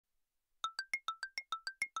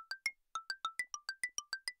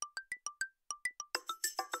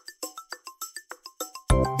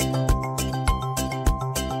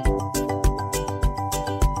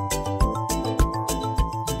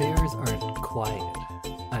quiet,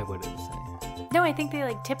 I wouldn't say. No, I think they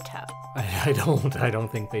like tiptoe. I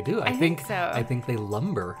don't think they do. I think so. I think they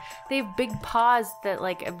lumber. They have big paws that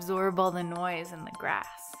like absorb all the noise in the grass.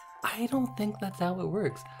 I don't think that's how it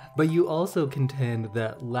works. But you also contend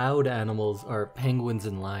that loud animals are penguins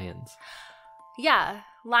and lions. Yeah,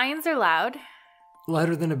 lions are loud.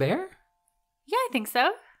 Louder than a bear? Yeah, I think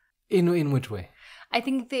so. In which way? I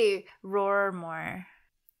think they roar more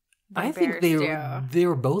than I think bears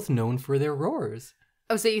they're both known for their roars.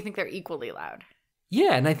 Oh, so you think they're equally loud?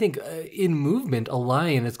 Yeah, and I think in movement, a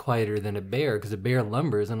lion is quieter than a bear because a bear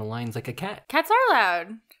lumbers and a lion's like a cat. Cats are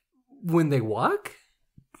loud. When they walk?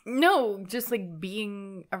 No, just like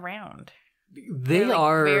being around. They like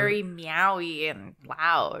are very meowy and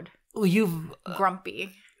loud. Well, you've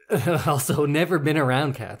Grumpy. also never been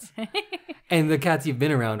around cats. And the cats you've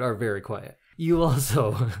been around are very quiet. You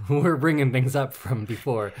also, we're bringing things up from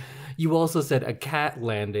before. You also said a cat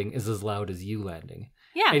landing is as loud as you landing.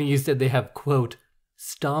 Yeah. And you said they have, quote,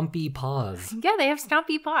 stompy paws. Yeah, they have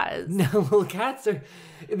stompy paws. No, well, cats are,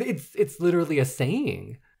 it's literally a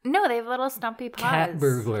saying. No, they have little stompy paws. Cat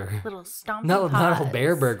burglar. Little stompy Not paws. a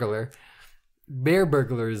bear burglar. Bear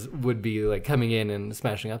burglars would be like coming in and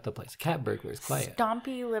smashing up the place. Cat burglars, quiet.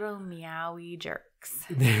 Stompy little meowy jerks.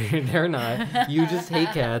 They're not. You just hate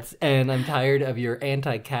cats, and I'm tired of your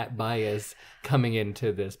anti-cat bias coming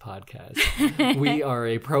into this podcast. We are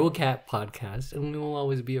a pro-cat podcast, and we will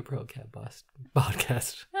always be a pro-cat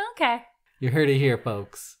podcast. Okay. You heard it here,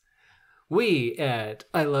 folks. We at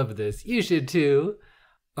I Love This, You Should Too,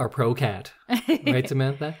 are pro-cat. Right,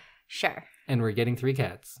 Samantha? Sure. And we're getting 3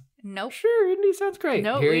 cats. Nope. Sure, Indy sounds great.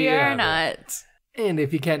 No, Here we you are have it. not. And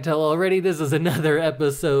if you can't tell already, this is another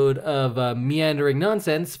episode of meandering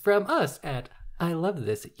nonsense from us at I Love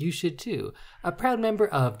This, You Should Too, a proud member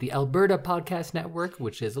of the Alberta Podcast Network,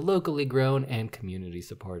 which is locally grown and community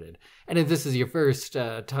supported. And if this is your first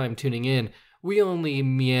time tuning in, we only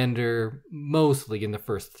meander mostly in the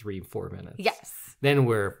first 3-4 minutes. Yes. Then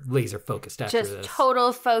we're laser focused after Just this.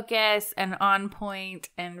 total focus and on point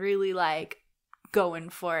and really like going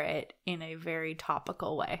for it in a very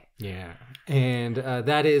topical way. Yeah. And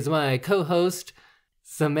that is my co-host,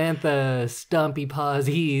 Samantha Stompy Paws,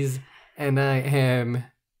 and I am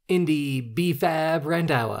Indy B-Fab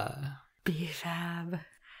Randawa. B-Fab.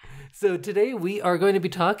 So today we are going to be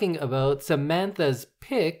talking about Samantha's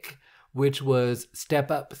pick, which was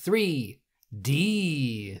Step Up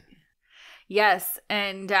 3D. Yes,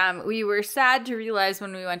 and we were sad to realize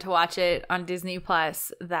when we went to watch it on Disney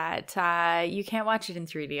Plus that you can't watch it in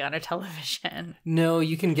 3D on a television. No,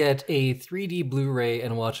 you can get a 3D Blu-ray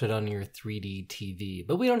and watch it on your 3D TV.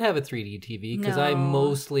 But we don't have a 3D TV because I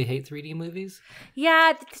mostly hate 3D movies.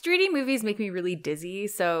 Yeah, 3D movies make me really dizzy,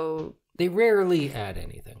 so... They rarely add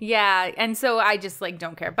anything. Yeah, and so I just like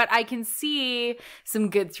don't care. But I can see some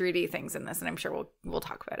good 3D things in this, and I'm sure we'll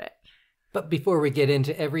talk about it. But before we get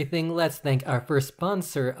into everything, let's thank our first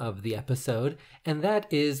sponsor of the episode, and that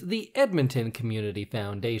is the Edmonton Community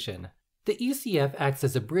Foundation. The ECF acts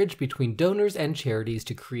as a bridge between donors and charities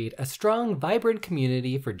to create a strong, vibrant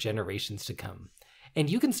community for generations to come. And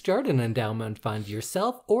you can start an endowment fund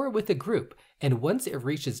yourself or with a group, and once it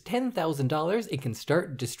reaches $10,000, it can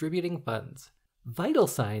start distributing funds. Vital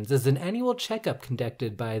Signs is an annual checkup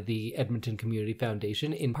conducted by the Edmonton Community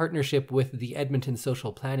Foundation in partnership with the Edmonton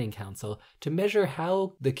Social Planning Council to measure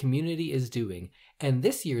how the community is doing, and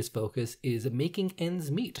this year's focus is making ends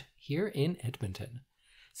meet here in Edmonton.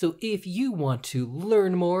 So if you want to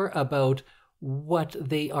learn more about what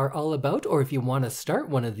they are all about, or if you want to start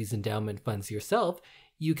one of these endowment funds yourself,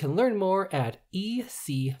 you can learn more at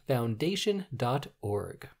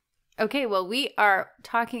ecfoundation.org. Okay, well, we are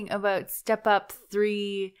talking about Step Up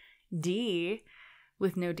 3D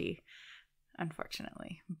with no D,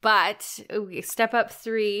 unfortunately. But Step Up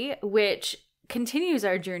 3, which continues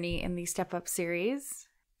our journey in the Step Up series.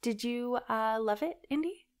 Did you love it,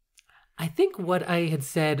 Indy? I think what I had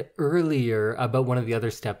said earlier about one of the other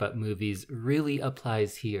Step Up movies really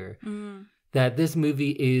applies here. That this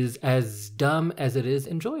movie is as dumb as it is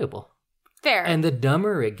enjoyable. Fair. And the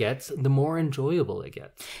dumber it gets, the more enjoyable it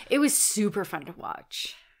gets. It was super fun to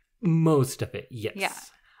watch. Most of it, yes. Yeah.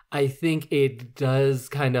 I think it does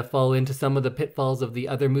kind of fall into some of the pitfalls of the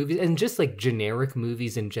other movies and just like generic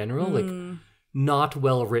movies in general. Like not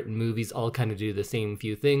well-written movies all kind of do the same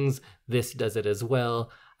few things. This does it as well.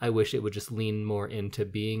 I wish it would just lean more into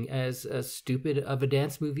being as stupid of a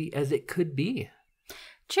dance movie as it could be.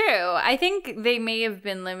 True. I think they may have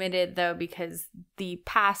been limited, though, because the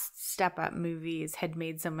past Step Up movies had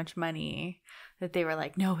made so much money that they were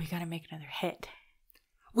like, no, we got to make another hit.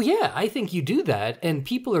 Well, yeah, I think you do that, and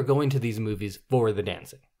people are going to these movies for the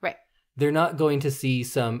dancing. Right. They're not going to see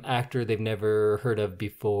some actor they've never heard of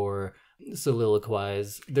before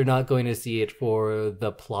soliloquize. They're not going to see it for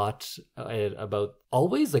the plot about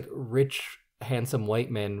always like rich, handsome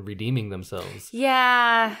white men redeeming themselves.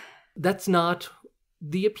 Yeah. That's not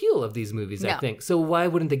the appeal of these movies, No. I think. So why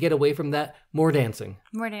wouldn't they get away from that? More dancing.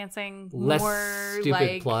 More dancing. Less more stupid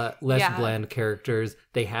like, plot, less yeah. bland characters.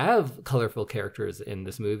 They have colorful characters in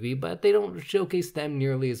this movie, but they don't showcase them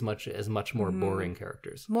nearly as much more boring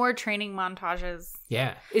characters. More training montages.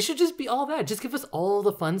 Yeah. It should just be all that. Just give us all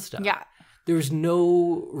the fun stuff. Yeah. There's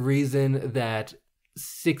no reason that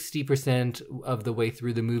 60% of the way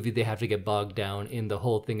through the movie they have to get bogged down in the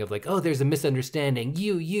whole thing of like, oh, there's a misunderstanding.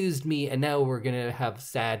 You used me, and now we're going to have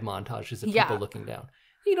sad montages of people looking down.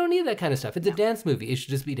 You don't need that kind of stuff. It's a dance movie. It should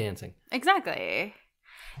just be dancing. Exactly.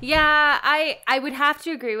 Yeah, I would have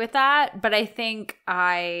to agree with that, but I think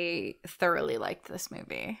I thoroughly liked this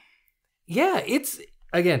movie. Yeah, it's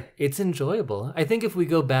enjoyable. I think if we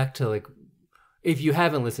go back to like, if you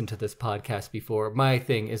haven't listened to this podcast before, my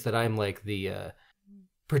thing is that I'm like the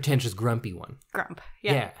pretentious grumpy one. Grump.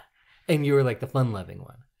 Yeah. And you're like the fun-loving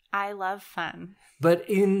one. I love fun. But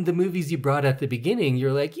in the movies you brought at the beginning,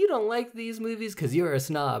 you're like, you don't like these movies because you're a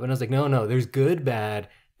snob. And I was like, no, there's good, bad,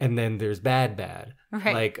 and then there's bad.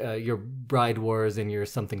 Right. Like your Bride Wars and your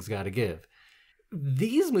Something's Gotta Give.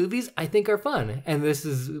 These movies, I think, are fun. And this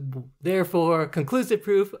is, therefore, conclusive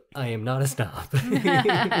proof I am not a snob.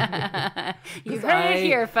 You heard it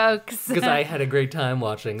here, folks. Because I had a great time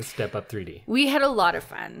watching Step Up 3D. We had a lot of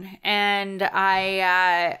fun. And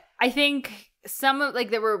I think some of,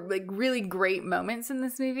 like, there were, like, really great moments in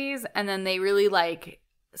this movies. And then they really, like,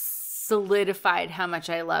 solidified how much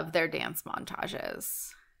I love their dance montages.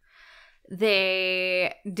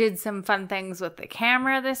 They did some fun things with the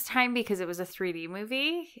camera this time because it was a 3D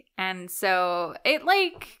movie. And so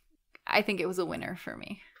I think it was a winner for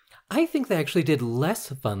me. I think they actually did less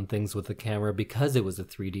fun things with the camera because it was a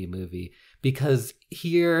 3D movie. Because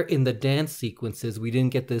here in the dance sequences, we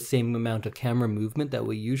didn't get the same amount of camera movement that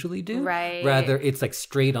we usually do. Right. Rather, it's like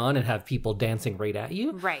straight on and have people dancing right at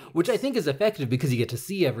you. Right. Which I think is effective because you get to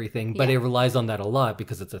see everything, but it relies on that a lot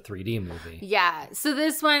because it's a 3D movie. Yeah. So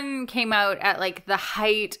this one came out at like the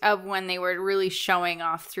height of when they were really showing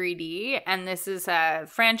off 3D. And this is a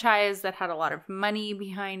franchise that had a lot of money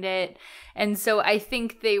behind it. And so I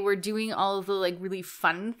think they were doing all of the like really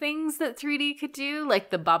fun things that 3D could do, like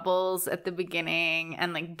the bubbles at the beginning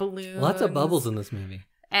and like balloons. Lots of bubbles in this movie.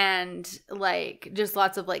 And like just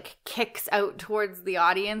lots of like kicks out towards the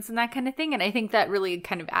audience and that kind of thing. And I think that really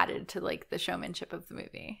kind of added to like the showmanship of the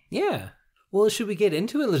movie. Yeah. Well, should we get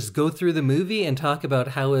into it? Let's go through the movie and talk about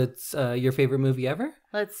how it's your favorite movie ever?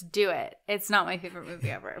 Let's do it. It's not my favorite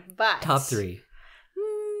movie ever, but... Top 3.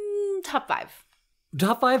 Top 5.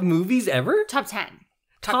 Top 5 movies ever? Top 10.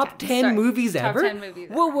 Top 10 movies ever? Top 10 movies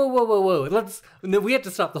ever. Whoa. We have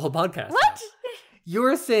to stop the whole podcast. What?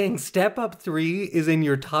 You're saying Step Up 3 is in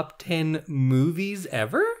your top 10 movies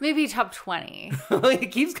ever? Maybe top 20.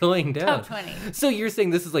 It keeps going down. Top 20. So you're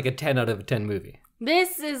saying this is like a 10 out of 10 movie?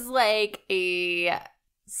 This is like a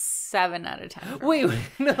 7 out of 10. Wait.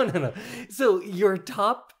 No. So your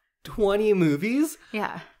top 20 movies?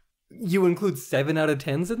 Yeah. You include 7 out of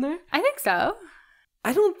 10s in there? I think so.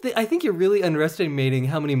 I think you're really underestimating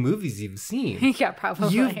how many movies you've seen. Yeah, probably.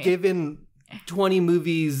 You've given 20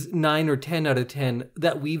 movies 9 or 10 out of 10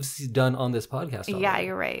 that we've done on this podcast already. Yeah,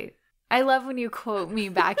 you're right. I love when you quote me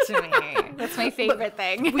back to me. That's my favorite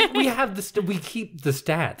thing. we have we keep the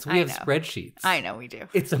stats. We have spreadsheets. I know we do.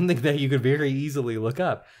 It's something that you could very easily look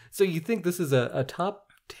up. So you think this is a top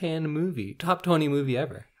 10 movie, top 20 movie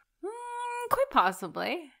ever? Quite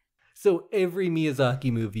possibly. So every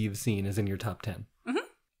Miyazaki movie you've seen is in your top 10. Mm-hmm.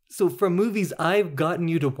 So from movies I've gotten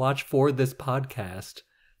you to watch for this podcast,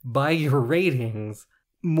 by your ratings,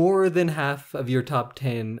 more than half of your top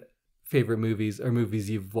 10 favorite movies are movies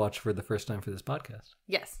you've watched for the first time for this podcast.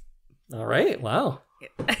 Yes. All right. Wow.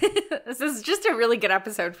 This is just a really good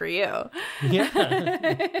episode for you.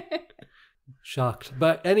 Yeah. Shocked.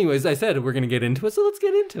 But anyways, I said we're going to get into it, so let's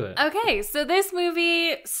get into it. Okay, so this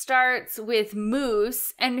movie starts with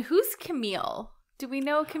Moose, and who's Camille? Do we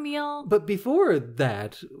know Camille? But before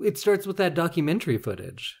that, it starts with that documentary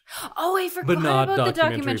footage. Oh, I forgot about the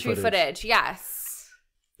documentary footage. Yes.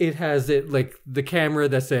 It has like the camera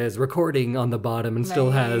that says recording on the bottom and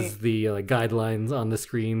still has the guidelines on the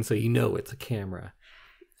screen, so you know it's a camera.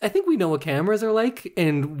 I think we know what cameras are like,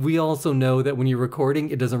 and we also know that when you're recording,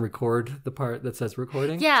 it doesn't record the part that says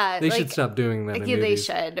recording. Yeah. They should stop doing that in Yeah, movies.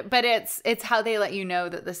 they should. But it's how they let you know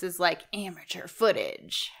that this is like amateur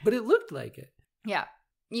footage. But it looked like it. Yeah.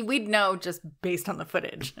 We'd know just based on the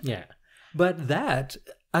footage. Yeah. But that,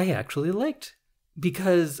 I actually liked.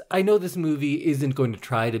 Because I know this movie isn't going to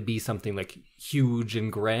try to be something like huge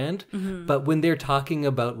and grand, but when they're talking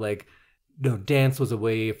about like, no, dance was a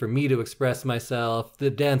way for me to express myself, the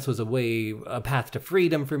dance was a path to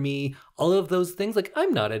freedom for me, all of those things, like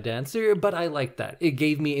I'm not a dancer, but I liked that. It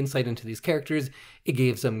gave me insight into these characters. It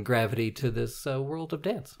gave some gravity to this world of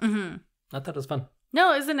dance. I thought it was fun.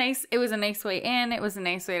 No, it was a nice way in. It was a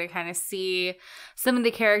nice way to kind of see some of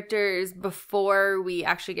the characters before we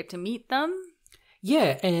actually get to meet them.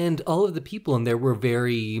 Yeah, and all of the people in there were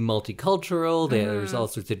very multicultural. There's all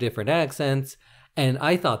sorts of different accents. And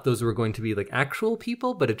I thought those were going to be like actual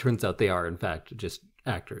people, but it turns out they are, in fact, just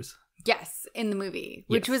actors. Yes, in the movie,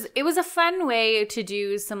 which was a fun way to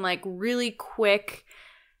do some like really quick,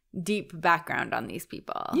 deep background on these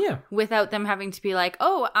people. Yeah. Without them having to be like,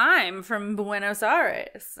 oh, I'm from Buenos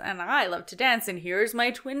Aires and I love to dance and here's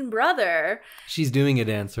my twin brother. She's doing a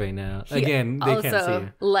dance right now. Again, they can't see also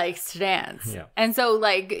her. likes to dance. Yeah. And so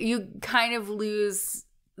like you kind of lose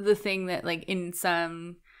the thing that like in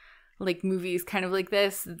some like movies kind of like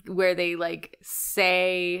this where they like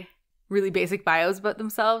say really basic bios about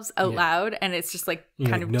themselves out loud and it's just like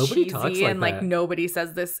kind of nobody talks cheesy like and like that. nobody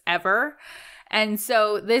says this ever. And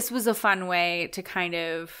so this was a fun way to kind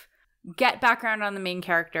of get background on the main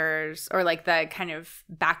characters or like the kind of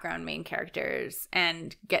background main characters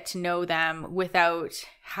and get to know them without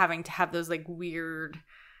having to have those like weird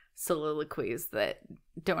soliloquies that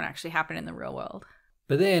don't actually happen in the real world.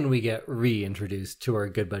 But then we get reintroduced to our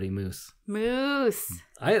good buddy Moose. Moose.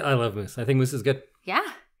 I love Moose. I think Moose is good. Yeah.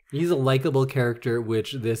 He's a likable character,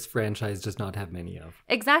 which this franchise does not have many of.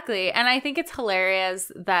 Exactly. And I think it's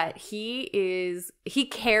hilarious that he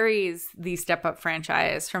carries the Step Up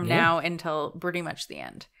franchise from now until pretty much the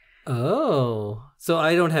end. Oh. So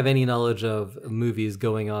I don't have any knowledge of movies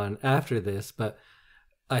going on after this, but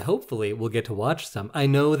I hopefully will get to watch some. I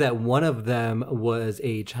know that one of them was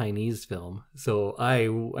a Chinese film, so I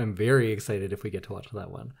am very excited if we get to watch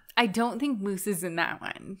that one. I don't think Moose is in that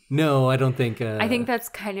one. No, I don't think... I think that's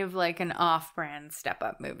kind of like an off-brand Step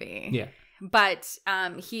Up movie. Yeah. But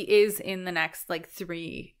he is in the next like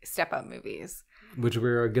 3 Step Up movies. Which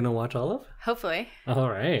we're going to watch all of? Hopefully. All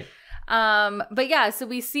right. But yeah, so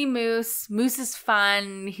we see Moose. Moose is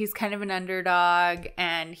fun. He's kind of an underdog,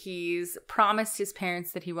 and he's promised his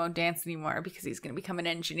parents that he won't dance anymore because he's going to become an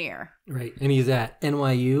engineer. Right. And he's at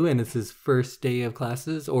NYU, and it's his first day of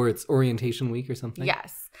classes, or it's orientation week or something.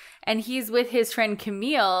 Yes. And he's with his friend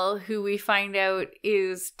Camille, who we find out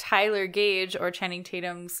is Tyler Gage or Channing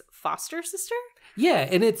Tatum's foster sister. Yeah,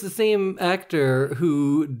 and it's the same actor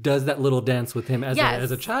who does that little dance with him as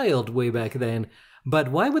a child way back then.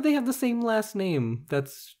 But why would they have the same last name?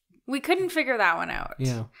 We couldn't figure that one out.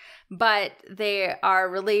 Yeah. But they are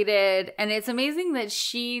related, and it's amazing that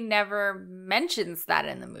she never mentions that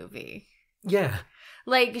in the movie. Yeah.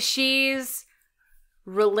 Like, she's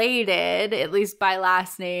related, at least by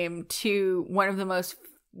last name, to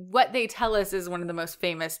what they tell us is one of the most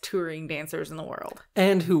famous touring dancers in the world.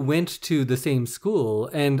 And who went to the same school.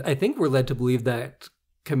 And I think we're led to believe that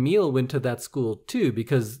Camille went to that school too,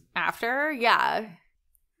 because... After? Yeah.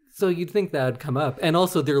 So you'd think that would come up. And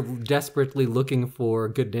also they're desperately looking for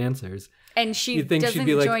good dancers. And she doesn't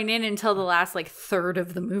join in until the last like third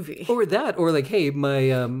of the movie. Or that, or like, hey,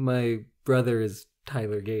 my brother is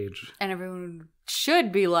Tyler Gage. And everyone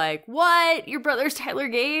should be like, what? Your brother's Tyler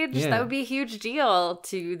Gage? Yeah. That would be a huge deal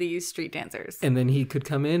to these street dancers. And then he could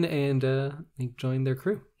come in and join their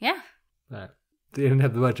crew. Yeah. But they didn't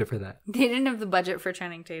have the budget for that. They didn't have the budget for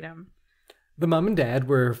Channing Tatum. The mom and dad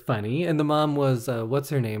were funny, and the mom was, what's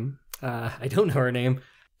her name? I don't know her name.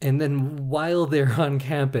 And then while they're on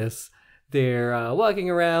campus, they're walking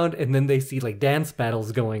around, and then they see like dance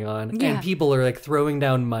battles going on, and people are like throwing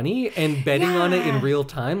down money and betting on it in real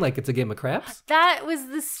time, like it's a game of craps. That was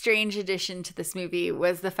the strange addition to this movie,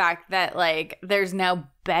 was the fact that like there's now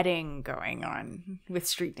betting going on with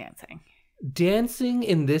street dancing. Dancing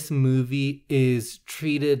in this movie is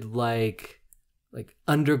treated like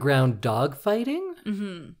underground dog fighting.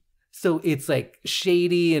 Mm-hmm. So it's like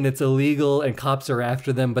shady and it's illegal and cops are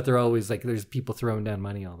after them, but they're always like, there's people throwing down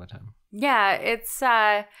money all the time. Yeah, it's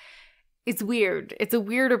weird. It's a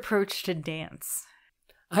weird approach to dance.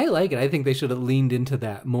 I like it. I think they should have leaned into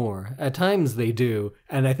that more. At times they do,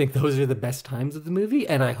 and I think those are the best times of the movie,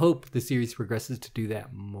 and I hope the series progresses to do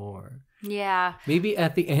that more. Yeah. Maybe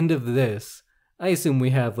at the end of this, I assume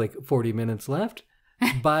we have like 40 minutes left.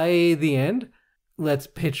 By the end, let's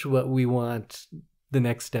pitch what we want the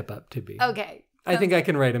next step up to be. Okay. I think I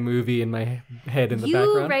can write a movie in my head in the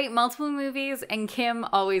background. You write multiple movies, and Kim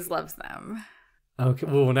always loves them. Okay.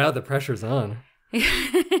 Well, now the pressure's on.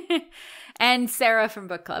 And Sarah from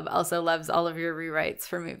Book Club also loves all of your rewrites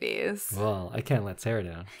for movies. Well, I can't let Sarah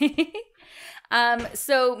down.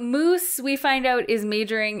 So Moose, we find out, is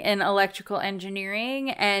majoring in electrical engineering.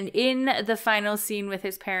 And in the final scene with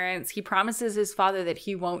his parents, he promises his father that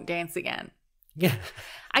he won't dance again. Yeah.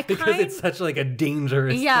 Because it's such like a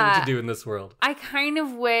dangerous thing to do in this world. I kind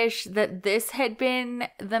of wish that this had been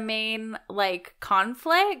the main like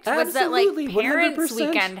conflict. Absolutely, was that like parents' 100%.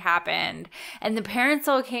 weekend happened and the parents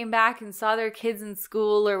all came back and saw their kids in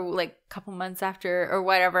school or like a couple months after or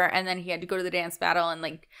whatever, and then he had to go to the dance battle and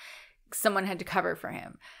like someone had to cover for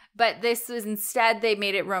him. But this was instead, they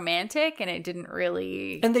made it romantic and it didn't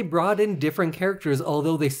really... And they brought in different characters,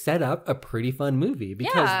 although they set up a pretty fun movie.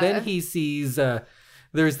 Because then he sees,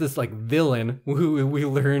 there's this like villain who we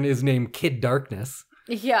learn is named Kid Darkness.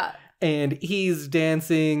 Yeah. And he's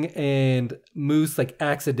dancing and Moose like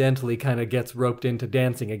accidentally kind of gets roped into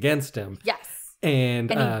dancing against him. Yes. And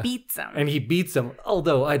he beats him. And he beats him,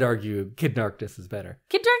 although I'd argue Kid Darkness is better.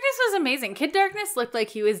 Kid Darkness was amazing. Kid Darkness looked like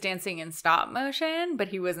he was dancing in stop motion, but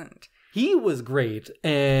he wasn't. He was great.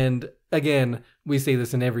 And again, we say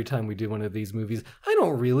this in every time we do one of these movies. I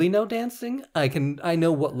don't really know dancing. I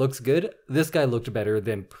know what looks good. This guy looked better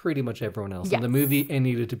than pretty much everyone else in the movie and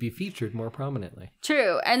needed to be featured more prominently.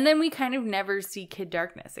 True. And then we kind of never see Kid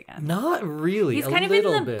Darkness again. Not really. He's kind of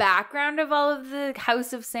in the background of all of the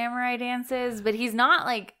House of Samurai dances, but he's not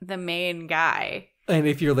like the main guy. And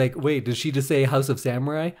if you're like, wait, did she just say House of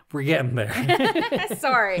Samurai? We're getting there.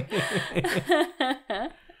 Sorry.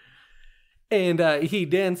 And he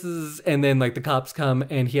dances, and then like the cops come,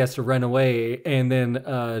 and he has to run away. And then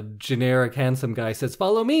a generic handsome guy says,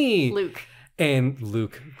 "Follow me, Luke." And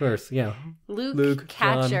Luke, of course, yeah. Luke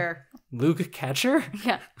Catcher. John. Luke Catcher?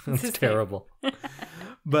 Yeah, that's terrible.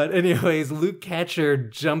 But anyways, Luke Catcher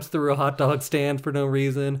jumps through a hot dog stand for no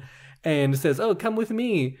reason, and says, "Oh, come with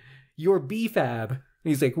me. You're B-Fab." And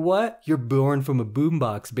he's like, "What? You're born from a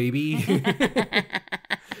boombox, baby."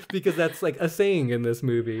 Because that's like a saying in this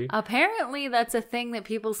movie. Apparently, that's a thing that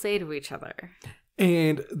people say to each other.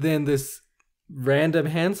 And then this random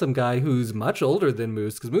handsome guy who's much older than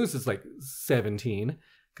Moose, because Moose is like 17,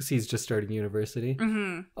 because he's just starting university.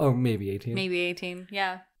 Mm-hmm. Or maybe 18. Maybe 18,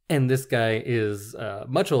 yeah. And this guy is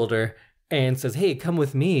much older and says, "Hey, come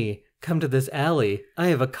with me. Come to this alley. I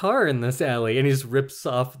have a car in this alley." And he just rips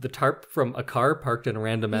off the tarp from a car parked in a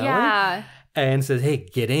random alley. Yeah. And says, "Hey,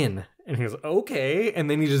 get in." And he goes, "Okay." And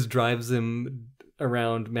then he just drives him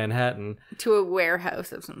around Manhattan. To a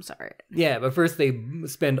warehouse of some sort. Yeah, but first they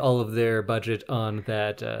spend all of their budget on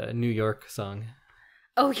that New York song.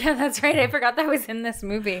 Oh, yeah, that's right. I forgot that was in this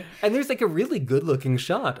movie. And there's like a really good looking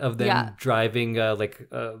shot of them driving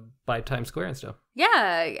by Times Square and stuff.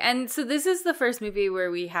 Yeah. And so this is the first movie where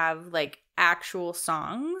we have like actual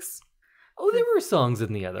songs. Oh, there were songs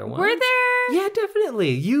in the other one. Were there? Yeah, definitely.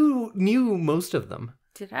 You knew most of them.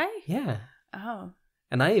 Did I? Yeah. Oh.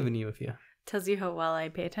 And I even knew a few. Tells you how well I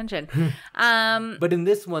pay attention. But in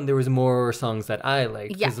this one, there was more songs that I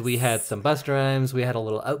liked. Yes. Because we had some Busta Rhymes. We had a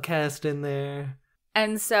little Outkast in there.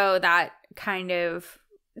 And so that kind of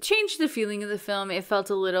changed the feeling of the film. It felt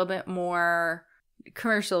a little bit more,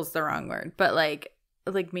 commercial's the wrong word, but like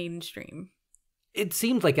mainstream. It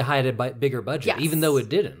seemed like it had a bigger budget, Yes. even though it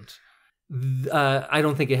didn't. I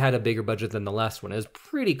don't think it had a bigger budget than the last one. It was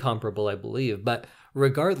pretty comparable, I believe. But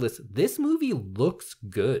regardless, this movie looks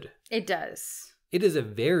good. It does. It is a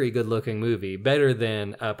very good looking movie, better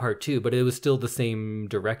than Part 2, but it was still the same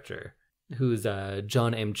director, who's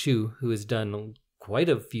John M. Chu, who has done quite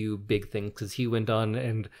a few big things because he went on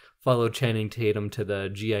and followed Channing Tatum to the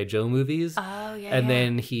G.I. Joe movies. Oh, yeah. And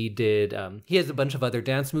then he did, he has a bunch of other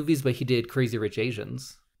dance movies, but he did Crazy Rich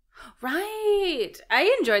Asians. Right.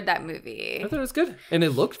 I enjoyed that movie. I thought it was good. And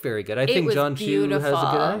it looked very good. I think John Chu has a good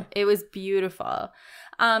eye. It was beautiful.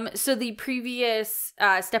 So the previous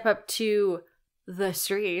Step Up to the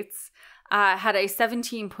Streets had a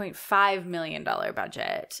 $17.5 million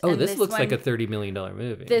budget. Oh, and this looks like a $30 million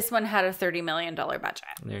movie. This one had a $30 million budget.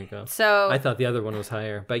 There you go. So I thought the other one was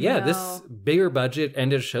higher. But yeah, this bigger budget,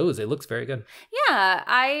 and it shows. It looks very good. Yeah,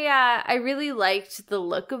 I really liked the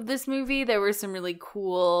look of this movie. There were some really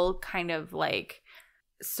cool kind of like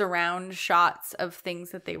surround shots of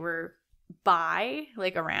things that they were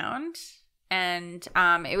like around. And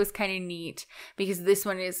it was kind of neat because this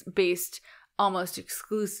one is based almost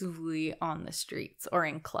exclusively on the streets or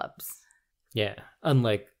in clubs. Yeah,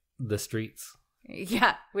 unlike The Streets.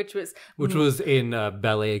 Yeah, which was in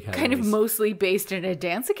ballet academy. Kind of mostly based in a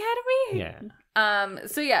dance academy. Yeah.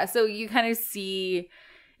 So you kind of see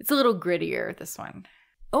it's a little grittier, this one.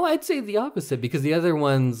 Oh, I'd say the opposite, because the other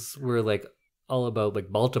ones were like all about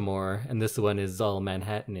like Baltimore, and this one is all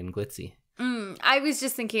Manhattan and glitzy. I was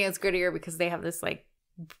just thinking it's grittier because they have this like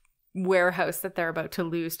warehouse that they're about to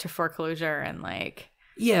lose to foreclosure and like.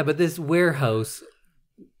 Yeah, but this warehouse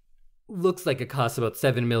looks like it costs about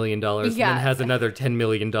 $7 million and then has another $10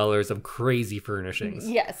 million of crazy furnishings.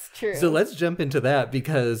 Yes, true. So let's jump into that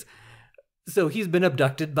because so he's been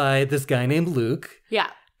abducted by this guy named Luke. Yeah.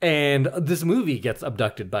 And this movie gets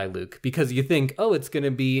abducted by Luke because you think, oh, it's going to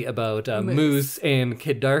be about Moose and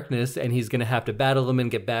Kid Darkness, and he's going to have to battle him and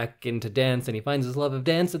get back into dance, and he finds his love of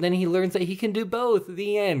dance, and then he learns that he can do both.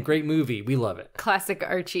 The end. Great movie. We love it. Classic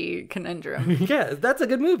Archie conundrum. Yeah, that's a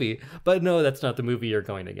good movie. But no, that's not the movie you're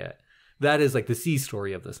going to get. That is like the C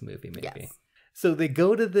story of this movie, maybe. Yes. So they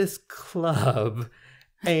go to this club,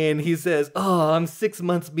 and he says, oh, I'm 6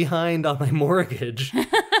 months behind on my mortgage.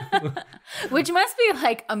 Which must be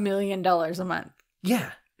like $1 million a month.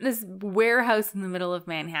 Yeah. This warehouse in the middle of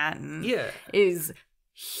Manhattan is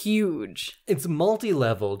huge. It's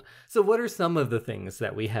multi-leveled. So what are some of the things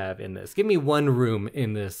that we have in this? Give me one room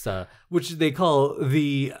in this, which they call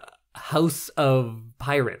the House of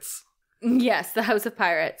Pirates. Yes, the House of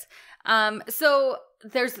Pirates. So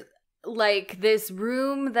there's like this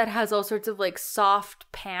room that has all sorts of like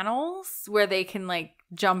soft panels where they can like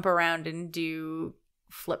jump around and do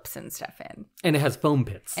flips and stuff in. And it has foam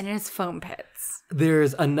pits.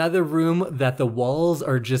 There's another room that the walls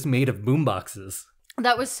are just made of boomboxes.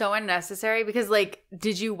 That was so unnecessary because, like,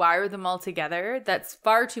 did you wire them all together? That's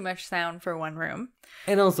far too much sound for one room.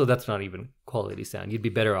 And also, that's not even quality sound. You'd be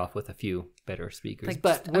better off with a few better speakers. Like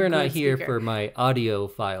but we're not here speaker. for my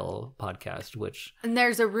audiophile podcast, which... And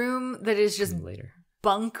there's a room that is just later.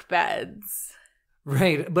 Bunk beds.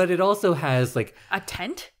 Right, but it also has, like... A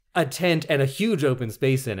tent? A tent and a huge open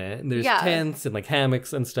space in it. And there's tents and, like,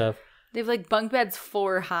 hammocks and stuff. They have, like, bunk beds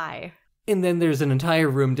 4 high. And then there's an entire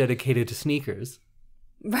room dedicated to sneakers.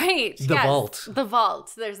 Right. The vault. The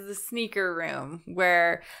vault. There's the sneaker room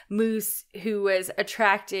where Moose, who was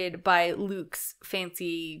attracted by Luke's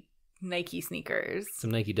fancy Nike sneakers.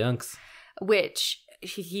 Some Nike Dunks. Which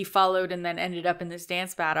he followed and then ended up in this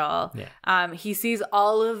dance battle. Yeah. He sees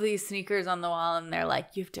all of these sneakers on the wall and they're like,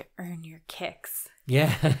 you have to earn your kicks.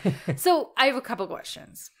 Yeah. So I have a couple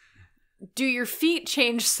questions. Do your feet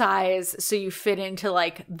change size so you fit into,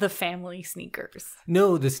 like, the family sneakers?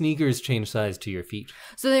 No, the sneakers change size to your feet.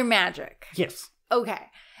 So they're magic? Yes. Okay.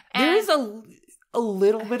 There's a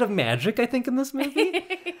little bit of magic, I think, in this movie.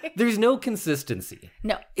 There's no consistency.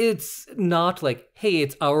 No. It's not like, hey,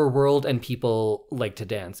 it's our world and people like to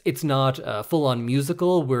dance. It's not a full-on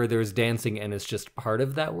musical where there's dancing and it's just part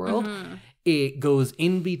of that world. Mm-hmm. It goes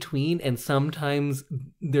in between, and sometimes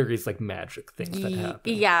there is, like, magic things that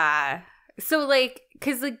happen. Yeah. So, like,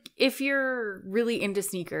 because, like, if you're really into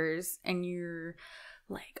sneakers and you're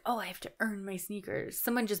like, oh, I have to earn my sneakers,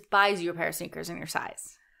 someone just buys you a pair of sneakers in your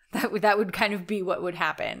size. That would kind of be what would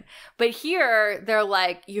happen. But here, they're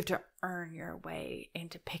like, you have to earn your way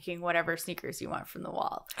into picking whatever sneakers you want from the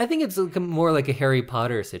wall. I think it's more like a Harry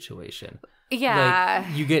Potter situation. Yeah.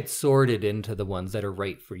 Like, you get sorted into the ones that are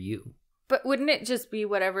right for you. But wouldn't it just be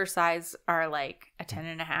whatever size are like a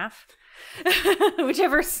 10.5?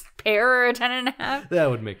 Whichever pair are a 10.5? That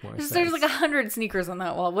would make more sense. There's like 100 sneakers on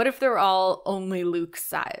that wall. What if they're all only Luke's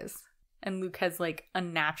size? And Luke has like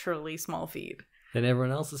unnaturally small feet. Then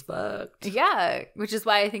everyone else is fucked. Yeah, which is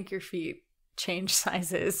why I think your feet change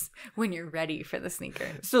sizes when you're ready for the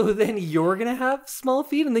sneakers. So then you're going to have small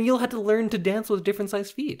feet and then you'll have to learn to dance with different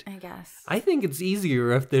sized feet. I guess. I think it's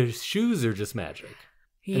easier if the shoes are just magic.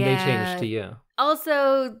 And they change to you.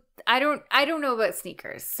 Also, I don't know about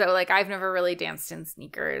sneakers. So, like, I've never really danced in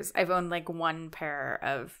sneakers. I've owned, like, one pair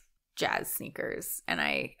of jazz sneakers. And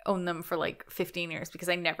I owned them for, like, 15 years because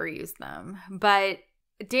I never used them. But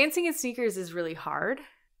dancing in sneakers is really hard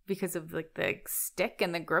because of, like, the stick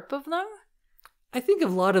and the grip of them. I think a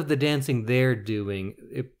lot of the dancing they're doing,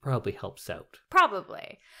 it probably helps out.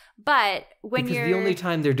 Probably. But when because the only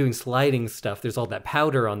time they're doing sliding stuff, there's all that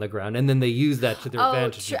powder on the ground, and then they use that to their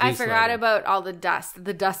advantage. I forgot about all the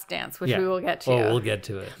dust dance, which we will get to. Oh, we'll get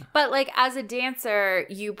to it. But, like, as a dancer,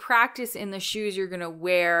 you practice in the shoes you're going to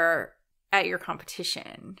wear at your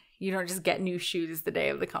competition. You don't just get new shoes the day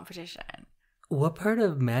of the competition. What part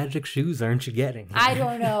of magic shoes aren't you getting? I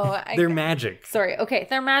don't know. They're magic. Sorry. Okay,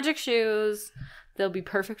 they're magic shoes. They'll be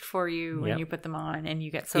perfect for you when you put them on and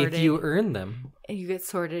you get sorted. If you earn them. And you get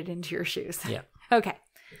sorted into your shoes. Yeah. Okay.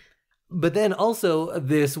 But then also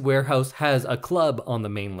this warehouse has a club on the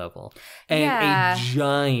main level. And a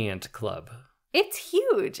giant club. It's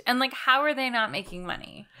huge. And, like, how are they not making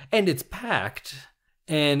money? And it's packed.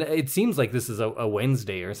 And it seems like this is a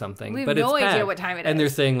Wednesday or something. We have but no it's idea what time it is. And they're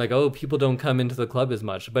saying, like, oh, people don't come into the club as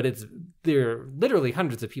much. But there are literally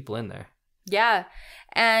hundreds of people in there. Yeah.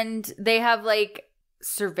 And they have like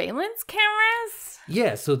surveillance cameras.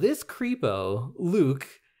 Yeah, so this creepo, Luke,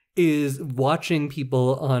 is watching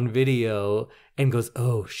people on video and goes,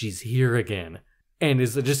 oh, she's here again. And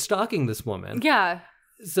is just stalking this woman. Yeah.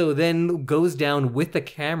 So then goes down with the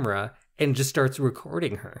camera and just starts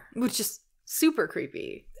recording her. Which is super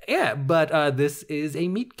creepy. Yeah, but this is a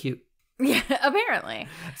meet cute. Yeah, apparently.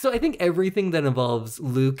 So I think everything that involves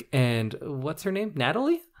Luke and what's her name?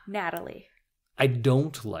 Natalie? Natalie. I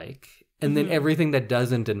don't like. And then everything that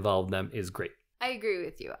doesn't involve them is great. I agree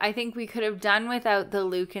with you. I think we could have done without the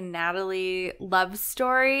Luke and Natalie love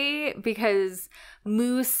story because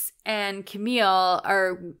Moose and Camille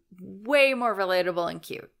are way more relatable and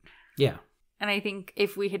cute. Yeah. And I think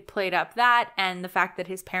if we had played up that and the fact that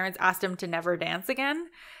his parents asked him to never dance again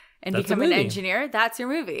and become an engineer, that's your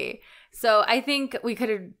movie. So I think we could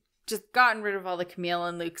have just gotten rid of all the Camille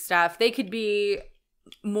and Luke stuff. They could be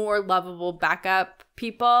more lovable backup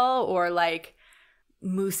people or like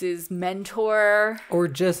Moose's mentor. Or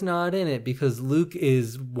just not in it because Luke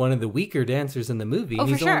is one of the weaker dancers in the movie. Oh,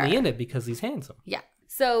 he's only in it because he's handsome. Yeah.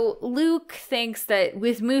 So Luke thinks that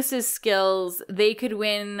with Moose's skills, they could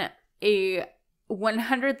win a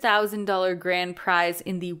 $100,000 grand prize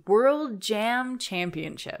in the World Jam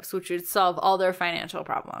Championships, which would solve all their financial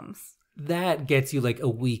problems. That gets you like a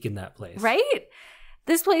week in that place. Right?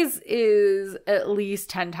 This place is at least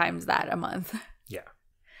 10 times that a month. Yeah.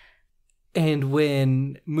 And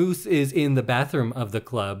when Moose is in the bathroom of the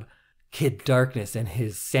club, Kid Darkness and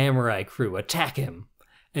his samurai crew attack him.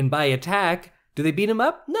 And by attack, do they beat him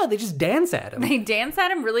up? No, they just dance at him. They dance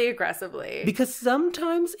at him really aggressively. Because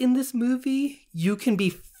sometimes in this movie, you can be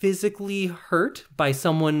physically hurt by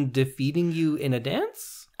someone defeating you in a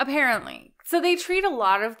dance. Apparently. So they treat a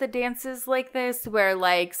lot of the dances like this, where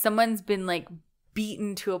like someone's been like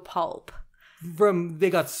beaten to a pulp. They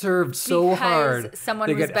got served so hard. Because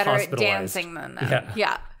someone was better at dancing than them.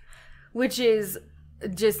 Yeah. Which is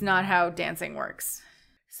just not how dancing works.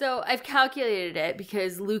 So I've calculated it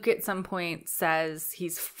because Luke at some point says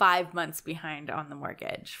he's 5 months behind on the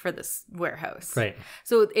mortgage for this warehouse. Right.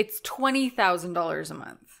 So it's $20,000 a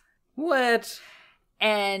month. What?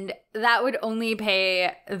 And that would only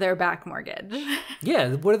pay their back mortgage.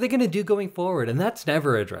 Yeah, what are they going to do going forward? And that's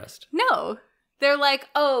never addressed. No. They're like,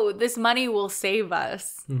 oh, this money will save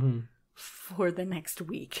us for the next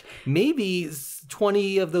week. Maybe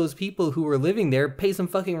 20 of those people who were living there pay some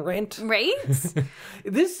fucking rent. Right?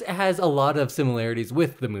 This has a lot of similarities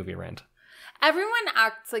with the movie Rent. Everyone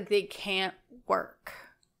acts like they can't work.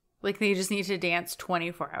 Like they just need to dance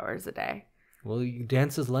 24 hours a day. Well,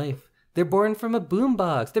 dance is life. They're born from a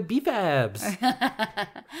boombox. They're BFABs.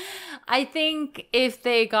 I think if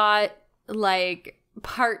they got like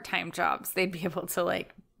part-time jobs, they'd be able to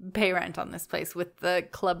like pay rent on this place with the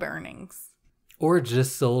club earnings. Or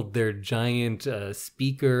just sold their giant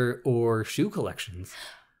speaker or shoe collections.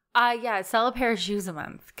 Yeah, sell a pair of shoes a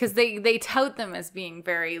month. Because they tout them as being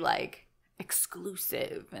very like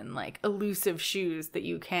exclusive and like elusive shoes that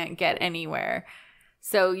you can't get anywhere.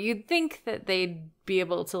 So you'd think that they'd be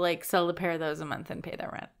able to like sell a pair of those a month and pay their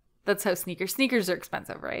rent. That's how sneakers are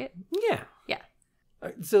expensive, right? Yeah. Yeah.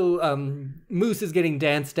 So Moose is getting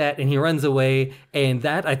danced at and he runs away. And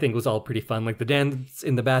that I think was all pretty fun. Like the dance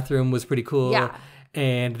in the bathroom was pretty cool. Yeah.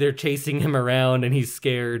 And they're chasing him around and he's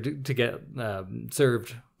scared to get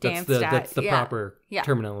served. That's the proper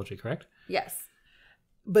terminology, correct? Yes.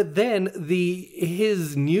 But then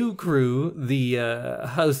his new crew, the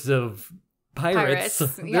House of Pirates,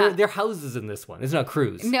 they're houses in this one. It's not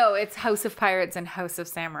crews. No, it's House of Pirates and House of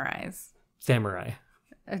Samurais. Samurai.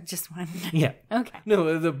 Just one. Yeah. Okay.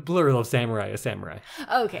 No, the plural of samurai is samurai.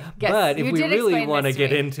 Okay. Yes. But if we really want to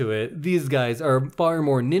get into it, these guys are far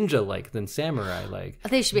more ninja-like than samurai-like.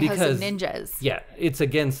 They should be House of Ninjas. Yeah, it's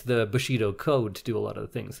against the Bushido code to do a lot of the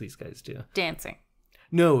things these guys do. Dancing.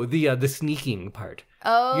 No, the sneaking part.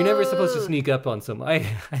 Oh. You're never supposed to sneak up on someone.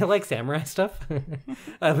 I like samurai stuff.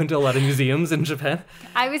 I've been to a lot of museums in Japan.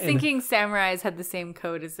 I was thinking samurais had the same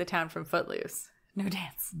code as the town from Footloose. No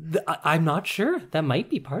dance. I'm not sure. That might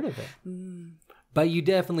be part of it. But you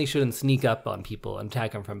definitely shouldn't sneak up on people and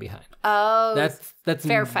attack them from behind. Oh, that's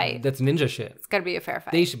fair fight. That's ninja shit. It's got to be a fair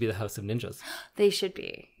fight. They should be the House of Ninjas. They should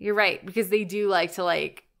be. You're right, because they do like to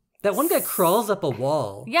like... That one guy crawls up a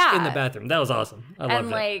wall in the bathroom. That was awesome. I loved it.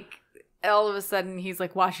 And like all of a sudden he's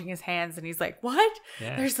like washing his hands and he's like, what?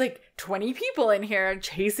 Yeah. There's like 20 people in here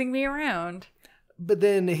chasing me around. But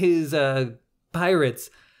then his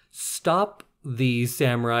pirates stop the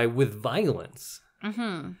samurai with violence.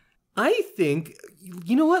 Mm-hmm. I think,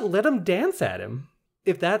 you know what? Let him dance at him.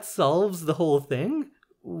 If that solves the whole thing,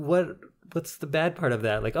 what what's the bad part of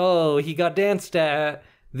that? Like, oh, he got danced at,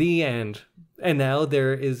 the end. And now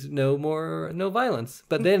there is no violence.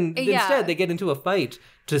 But then instead they get into a fight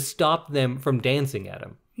to stop them from dancing at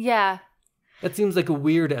him. Yeah. That seems like a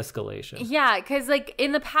weird escalation. Yeah, because like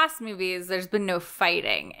in the past movies, there's been no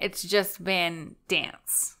fighting. It's just been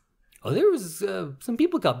dance. Oh, there was some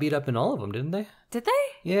people got beat up in all of them, didn't they? Did they?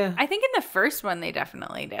 Yeah. I think in the first one they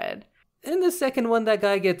definitely did. In the second one, that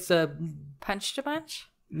guy gets punched a bunch?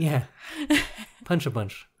 Yeah. Punch a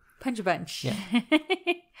bunch. Punch a bunch. Yeah.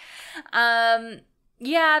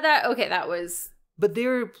 That was... But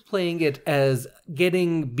they're playing it as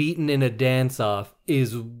getting beaten in a dance-off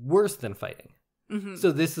is worse than fighting. Mm-hmm.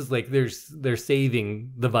 So this is like they're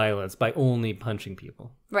saving the violence by only punching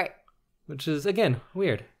people. Right. Which is, again,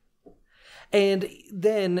 weird. And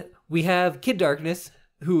then we have Kid Darkness,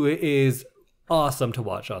 who is awesome to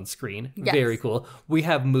watch on screen. Yes. Very cool. We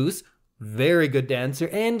have Moose, very good dancer,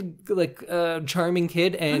 and like charming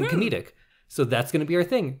kid and comedic. So that's going to be our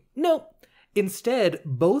thing. No. Instead,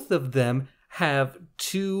 both of them have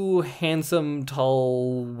two handsome,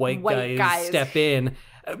 tall, white guys step in.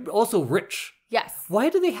 Also rich. Yes. Why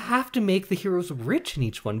do they have to make the heroes rich in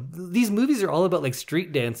each one? These movies are all about like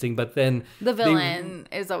street dancing, but then the villain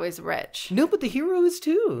is always rich. No, but the hero is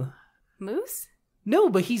too. Moose? No,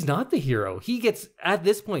 but he's not the hero. At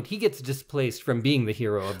this point, he gets displaced from being the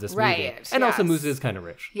hero of this movie. And also Moose is kind of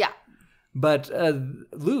rich. Yeah. But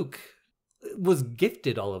Luke was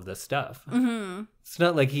gifted all of this stuff. Mm-hmm. It's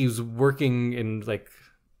not like he was working in like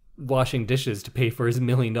washing dishes to pay for his $1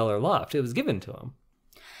 million loft. It was given to him.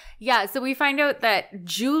 Yeah, so we find out that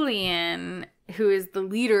Julian, who is the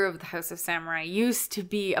leader of the House of Samurai, used to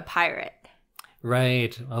be a pirate.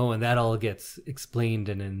 Right. Oh, and that all gets explained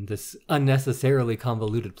in this unnecessarily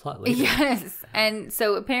convoluted plot later. Yes. And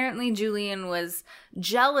so apparently Julian was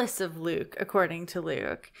jealous of Luke, according to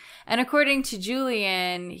Luke. And according to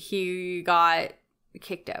Julian, he got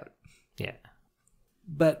kicked out. Yeah.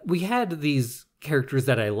 But we had these characters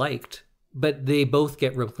that I liked, but they both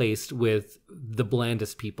get replaced with the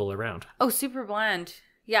blandest people around. Oh, super bland.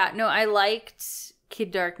 Yeah, no, I liked Kid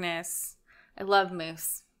Darkness. I love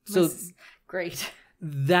Moose. Moose is great.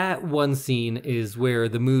 That one scene is where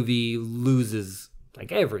the movie loses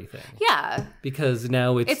like everything. Yeah. Because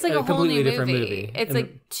now it's like a completely different movie. It's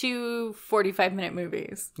like two 45-minute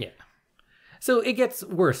movies. Yeah. So it gets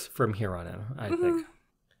worse from here on out, I think.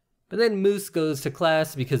 But then Moose goes to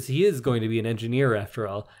class because he is going to be an engineer after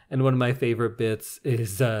all. And one of my favorite bits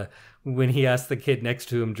is when he asks the kid next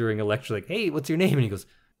to him during a lecture, like, hey, what's your name? And he goes,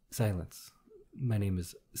 Silence. My name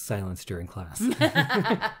is Silence during class.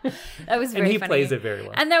 That was very funny. And he plays it very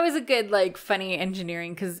well. And that was a good, like, funny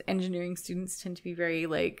engineering, because engineering students tend to be very,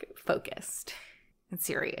 like, focused and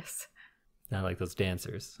serious. Not like those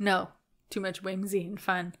dancers. No. Too much whimsy and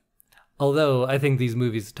fun. Although I think these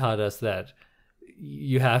movies taught us that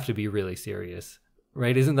you have to be really serious,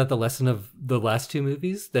 right? Isn't that the lesson of the last two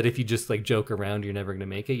movies? That if you just like joke around, you're never going to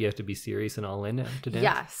make it. You have to be serious and all in to dance.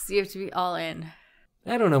 Yes, you have to be all in.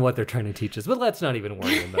 I don't know what they're trying to teach us, but let's not even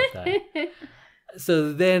worry about that.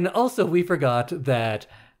 So then also we forgot that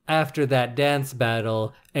after that dance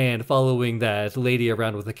battle and following that lady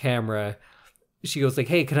around with the camera, she goes like,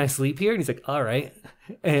 hey, can I sleep here? And he's like, all right.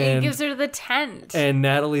 And he gives her the tent. And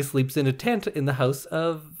Natalie sleeps in a tent in the house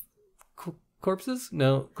of corpses?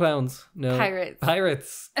 No. Clowns? No.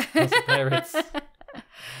 Pirates. House of pirates.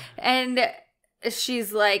 And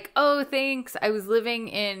she's like, oh, thanks. I was living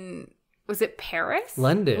in, was it Paris?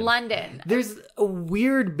 London. There's a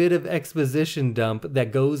weird bit of exposition dump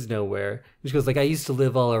that goes nowhere. She goes like, I used to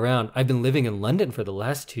live all around. I've been living in London for the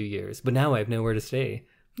last 2 years, but now I have nowhere to stay.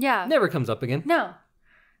 Yeah. Never comes up again. No.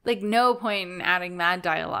 Like, no point in adding that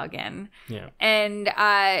dialogue in. Yeah. And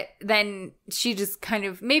then she just kind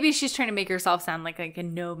of, maybe she's trying to make herself sound like a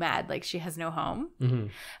nomad, like she has no home. Mm-hmm.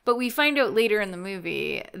 But we find out later in the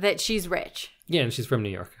movie that she's rich. Yeah, and she's from New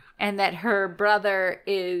York. And that her brother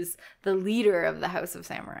is the leader of the House of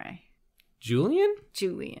Samurai.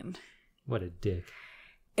 Julian. What a dick.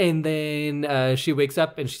 And then she wakes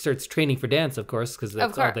up and she starts training for dance, of course, because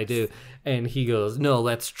that's all they do. And he goes, no,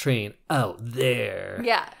 let's train out there.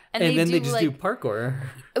 Yeah. And then they just do parkour.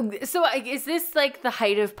 So is this like the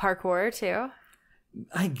height of parkour too?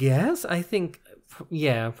 I guess. I think,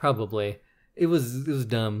 yeah, probably. It was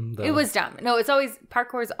dumb, though. It was dumb. No,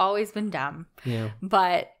 parkour's always been dumb. Yeah.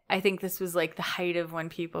 But I think this was like the height of when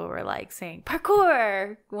people were like saying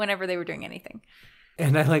parkour whenever they were doing anything.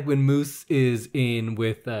 And I like when Moose is in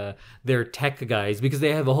with their tech guys, because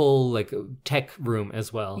they have a whole like tech room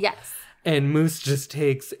as well. Yes. And Moose just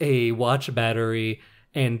takes a watch battery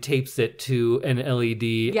and tapes it to an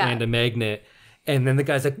LED and a magnet. And then the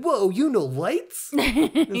guy's like, whoa, you know lights?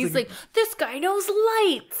 He's like, this guy knows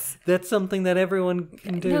lights. That's something that everyone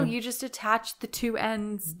can do. No, you just attach the two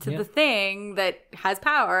ends to the thing that has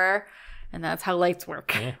power, and that's how lights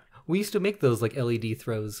work. Yeah. We used to make those like LED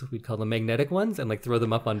throws. We'd call them magnetic ones and like throw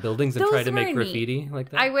them up on buildings and Those try to were make neat. graffiti like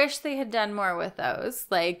that. I wish they had done more with those.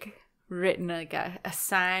 Like, written like a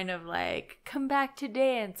sign of like, come back to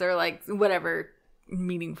dance, or like whatever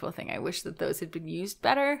meaningful thing. I wish that those had been used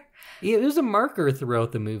better. Yeah, it was a marker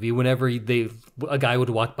throughout the movie. Whenever a guy would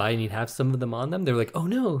walk by and he'd have some of them on them, they're like, oh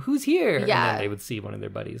no, who's here? Yeah. And then they would see one of their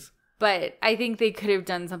buddies. But I think they could have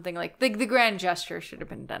done something like the grand gesture should have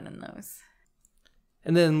been done in those.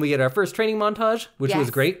 And then we get our first training montage, which was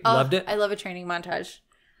great. Loved it. I love a training montage.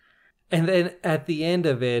 And then at the end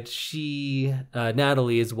of it,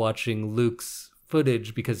 Natalie is watching Luke's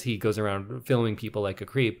footage because he goes around filming people like a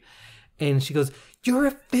creep. And she goes, you're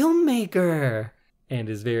a filmmaker! And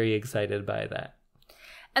is very excited by that.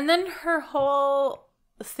 And then her whole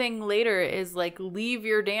thing later is like, leave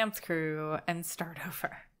your dance crew and start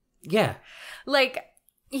over. Yeah. Like,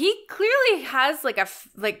 he clearly has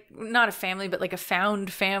like not a family, but like a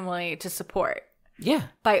found family to support. Yeah.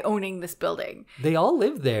 By owning this building. They all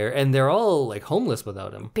live there and they're all like homeless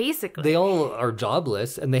without him. Basically. They all are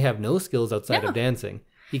jobless and they have no skills outside of dancing.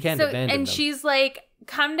 He can't abandon them. And she's like,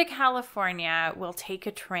 come to California, we'll take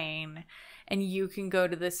a train and you can go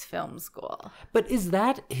to this film school. But is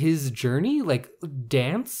that his journey? Like,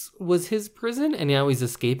 dance was his prison and now he's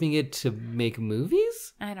escaping it to make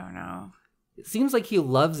movies? I don't know. It seems like he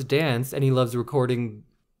loves dance and he loves recording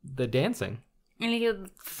the dancing. And he had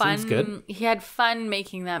fun. Seems good. He had fun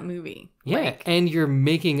making that movie. Yeah, and you're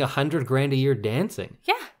making $100,000 a year dancing.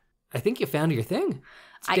 Yeah. I think you found your thing.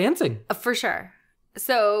 It's dancing. For sure.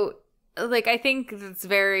 So, like, I think it's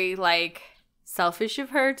very, like, selfish of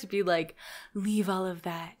her to be like, leave all of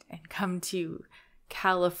that and come to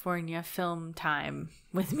California film time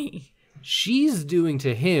with me. She's doing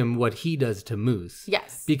to him what he does to Moose.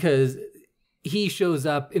 Yes. Because he shows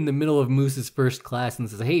up in the middle of Moose's first class and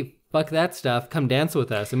says, hey, fuck that stuff, come dance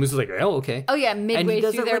with us. And Moose is like, oh, okay. Oh, yeah, midway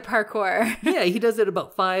through their parkour. Yeah, he does it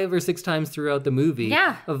about 5 or 6 times throughout the movie.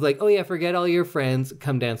 Yeah. Of like, oh yeah, forget all your friends,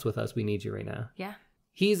 come dance with us, we need you right now. Yeah.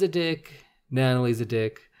 He's a dick, Natalie's a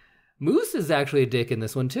dick. Moose is actually a dick in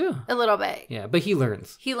this one too. A little bit. Yeah, but he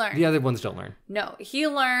learns. He learns. The other ones don't learn. No, he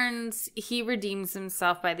learns. He redeems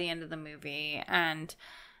himself by the end of the movie, and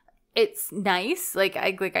it's nice. Like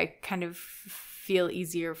I kind of feel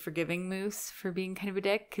easier forgiving Moose for being kind of a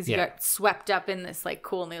dick because he got swept up in this like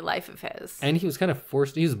cool new life of his. And he was kind of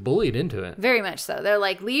forced. He was bullied into it. Very much so. They're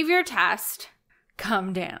like, leave your test,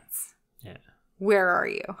 come dance. Yeah. Where are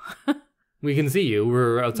you? We can see you.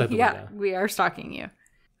 We're outside the window. Yeah, we are stalking you.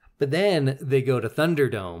 But then they go to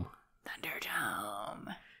Thunderdome.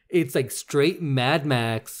 Thunderdome. It's like straight Mad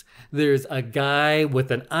Max. There's a guy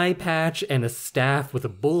with an eye patch and a staff with a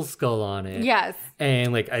bull skull on it. Yes.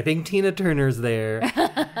 And like, I think Tina Turner's there.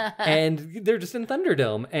 And they're just in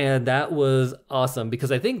Thunderdome. And that was awesome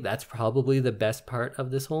because I think that's probably the best part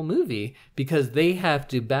of this whole movie because they have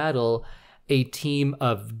to battle a team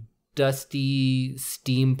of dusty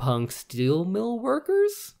steampunk steel mill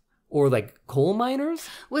workers. Or like coal miners?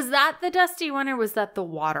 Was that the dusty one or was that the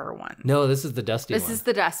water one? No, this is the dusty one. This is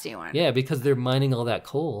the dusty one. Yeah, because they're mining all that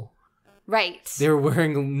coal. Right. They're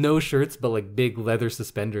wearing no shirts, but like big leather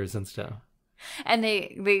suspenders and stuff. And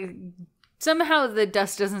they somehow the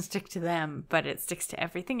dust doesn't stick to them, but it sticks to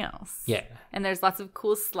everything else. Yeah. And there's lots of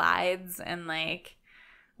cool slides and like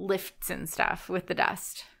lifts and stuff with the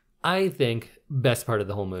dust. I think best part of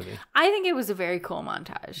the whole movie. I think it was a very cool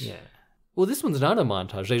montage. Yeah. Well, this one's not a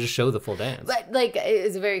montage. They just show the full dance. But like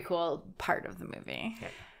it's a very cool part of the movie. Yeah.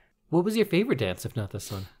 What was your favorite dance, if not this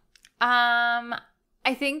one?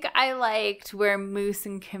 I think I liked where Moose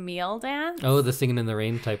and Camille danced. Oh, the Singing in the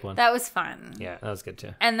Rain type one. That was fun. Yeah, that was good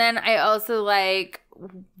too. And then I also like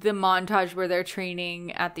the montage where they're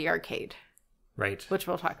training at the arcade. Right. Which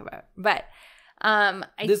we'll talk about. But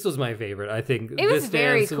this was my favorite. I think it was this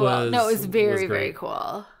very dance cool. It was very, was very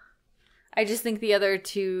cool. I just think the other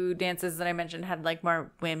two dances that I mentioned had like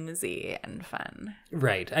more whimsy and fun.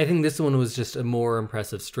 Right. I think this one was just a more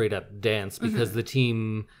impressive straight up dance because the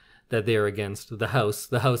team that they're against, the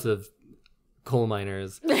house of coal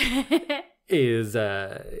miners is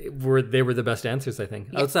they were the best dancers, I think.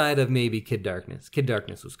 Yes. Outside of maybe Kid Darkness. Kid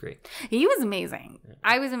Darkness was great. He was amazing. Yeah.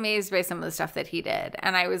 I was amazed by some of the stuff that he did.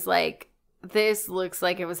 And I was like, this looks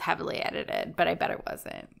like it was heavily edited, but I bet it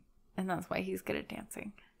wasn't. And that's why he's good at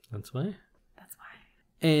dancing. That's why? That's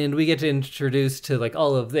why. And we get to introduce to like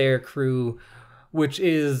all of their crew, which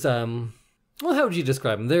is, well, how would you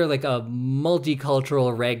describe them? They're like a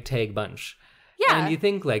multicultural ragtag bunch. Yeah. And you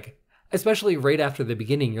think, like, especially right after the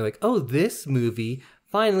beginning, you're like, oh, this movie,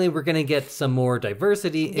 finally we're going to get some more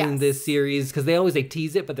diversity in this series. Because they always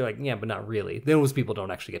tease it, but they're like, yeah, but not really. Those people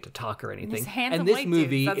don't actually get to talk or anything. And this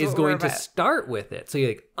movie is going to start with it. So you're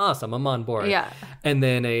like, awesome, I'm on board. Yeah. And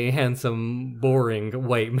then a handsome, boring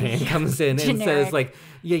white man comes in and says, like,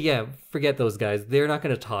 yeah, forget those guys. They're not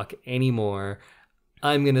going to talk anymore.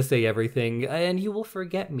 I'm going to say everything, and you will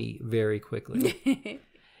forget me very quickly.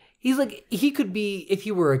 He's like, he could be, if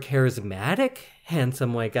he were a charismatic,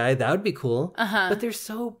 handsome white guy, that would be cool. But they're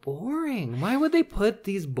so boring. Why would they put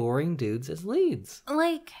these boring dudes as leads?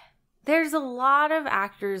 Like, there's a lot of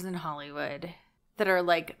actors in Hollywood that are,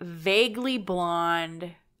 like, vaguely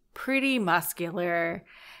blonde, pretty muscular,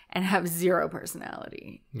 and have zero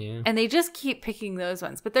personality. Yeah. And they just keep picking those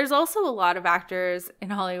ones. But there's also a lot of actors in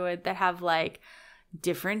Hollywood that have, like,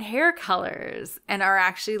 different hair colors and are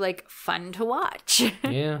actually, like, fun to watch.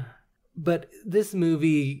 Yeah. But this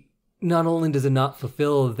movie, not only does it not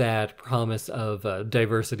fulfill that promise of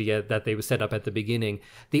diversity that they set up at the beginning,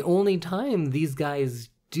 the only time these guys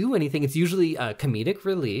do anything, it's usually comedic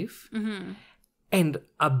relief. And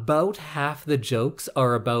about half the jokes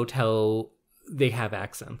are about how they have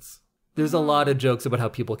accents. There's a lot of jokes about how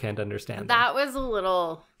people can't understand them. That was a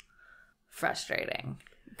little frustrating.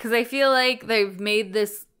 Because I feel like they've made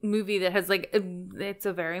this movie that has, like, it's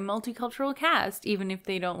a very multicultural cast, even if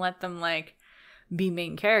they don't let them, like, be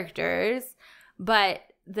main characters. But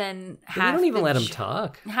then they don't even let them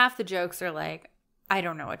talk. Half the jokes are like, I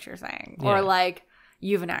don't know what you're saying. Yeah. Or like,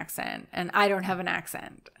 you have an accent and I don't have an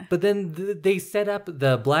accent. But then they set up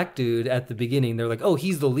the black dude at the beginning. They're like, oh,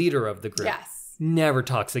 he's the leader of the group. Yes. Never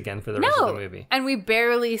talks again for the rest of the movie. And we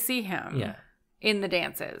barely see him in the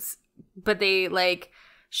dances. But they, like,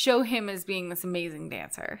 show him as being this amazing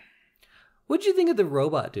dancer. What'd you think of the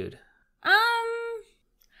robot dude?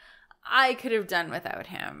 I could have done without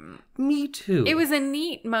him. Me too. It was a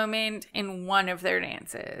neat moment in one of their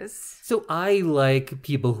dances. So I like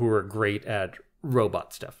people who are great at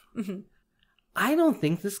robot stuff. I don't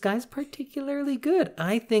think this guy's particularly good.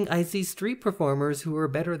 I think I see street performers who are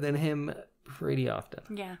better than him pretty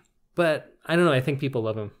often. Yeah. But I don't know. I think people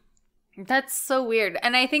love him. That's so weird.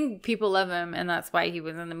 And I think people love him, and that's why he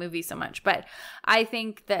was in the movie so much. But I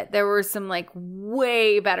think that there were some, like,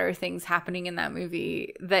 way better things happening in that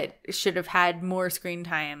movie that should have had more screen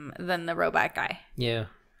time than the robot guy. Yeah.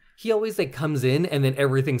 He always, like, comes in and then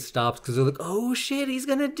everything stops because they're like, oh, shit, he's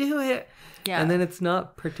going to do it. Yeah. And then it's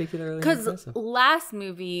not particularly impressive. Because last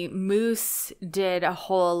movie, Moose did a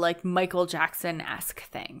whole, like, Michael Jackson-esque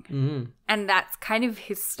thing. And that's kind of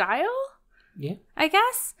his style, I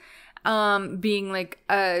guess. Being, like,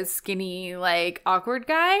 a skinny, like, awkward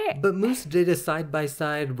guy. But Moose did a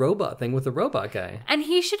side-by-side robot thing with a robot guy. And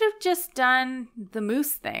he should have just done the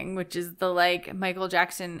Moose thing, which is the, like, Michael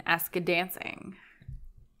Jackson-esque dancing.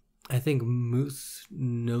 I think Moose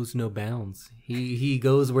knows no bounds. He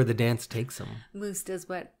goes where the dance takes him. Moose does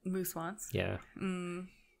what Moose wants. Yeah.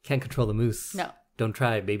 Can't control the moose. No. Don't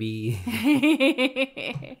try, baby.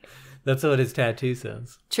 That's what his tattoo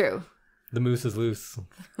says. True. The moose is loose.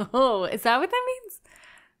 Oh, is that what that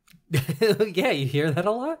means? Yeah, you hear that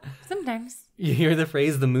a lot? Sometimes. You hear the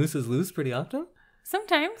phrase, the moose is loose, pretty often?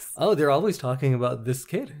 Sometimes. Oh, they're always talking about this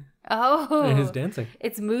kid. Oh. And his dancing.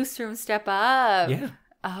 It's Moose from Step Up. Yeah.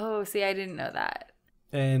 Oh, see, I didn't know that.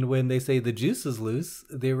 And when they say the juice is loose,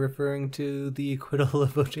 they're referring to the acquittal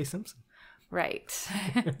of O.J. Simpson. Right.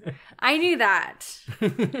 I knew that.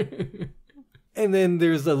 And then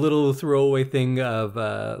there's a little throwaway thing of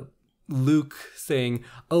Luke saying,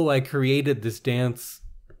 oh, I created this dance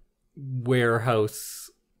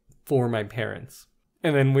warehouse for my parents.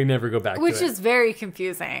 And then we never go back to it. Which is very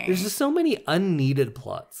confusing. There's just so many unneeded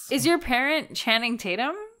plots. Is your parent Channing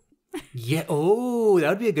Tatum? Yeah. Oh, that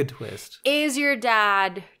would be a good twist. Is your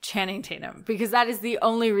dad Channing Tatum? Because that is the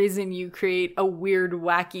only reason you create a weird,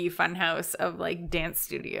 wacky funhouse of, like, dance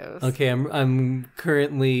studios. Okay, I'm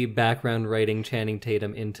currently background writing Channing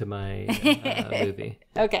Tatum into my movie.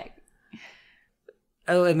 Okay.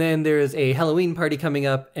 Oh, and then there's a Halloween party coming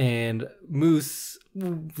up, and Moose,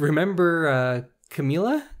 remember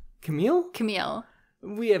Camille?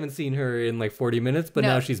 We haven't seen her in like 40 minutes, but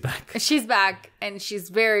now she's back. She's back, and she's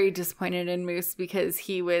very disappointed in Moose because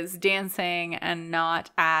he was dancing and not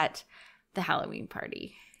at the Halloween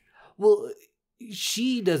party. Well,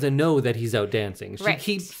 she doesn't know that he's out dancing.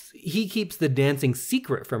 He keeps the dancing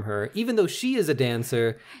secret from her, even though she is a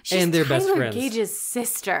dancer and they're best friends. She's Tyler Gage's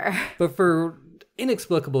sister. But for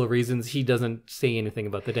inexplicable reasons, he doesn't say anything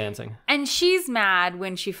about the dancing. And she's mad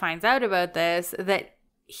when she finds out about this, that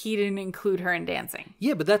he didn't include her in dancing.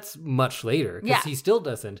 Yeah, but that's much later, because Yeah. he still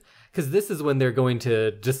doesn't. Because this is when they're going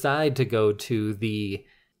to decide to go to the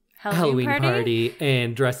Halloween party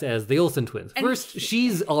and dress as the Olsen twins. And First,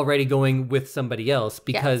 she's already going with somebody else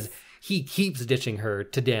because Yes. he keeps ditching her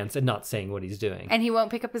to dance and not saying what he's doing. And he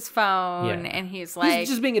won't pick up his phone. Yeah. And he's like... He's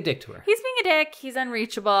just being a dick to her. He's being a dick. He's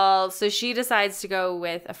unreachable. So she decides to go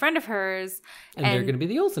with a friend of hers. And they're going to be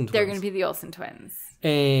the Olsen twins. They're going to be the Olsen twins.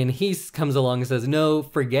 And he comes along and says, no,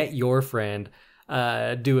 forget your friend.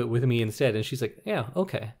 Do it with me instead. And she's like, yeah,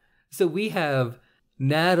 okay. So we have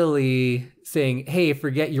Natalie saying, hey,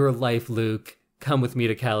 forget your life, Luke. Come with me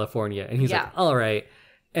to California. And he's like, all right.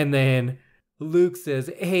 And then Luke says,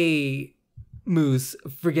 hey, Moose,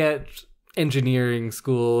 forget engineering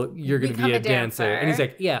school. You're going to be a dancer. And he's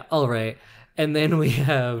like, yeah, all right. And then we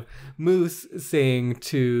have Moose saying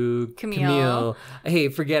to Camille, hey,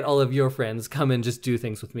 forget all of your friends. Come and just do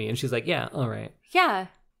things with me. And she's like, yeah, all right. Yeah.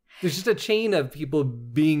 There's just a chain of people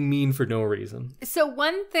being mean for no reason. So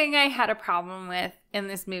one thing I had a problem with in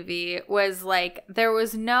this movie was like there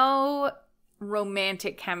was no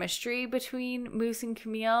romantic chemistry between Moose and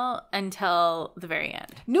Camille until the very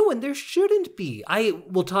end. No, and there shouldn't be. I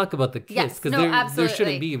will talk about the kiss because there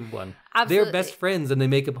shouldn't be one. Absolutely. They're best friends and they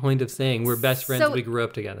make a point of saying we're best friends. We grew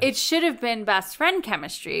up together. It should have been best friend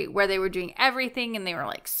chemistry where they were doing everything and they were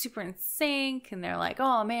like super in sync and they're like,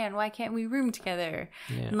 oh man, why can't we room together?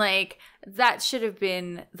 Yeah. And like that should have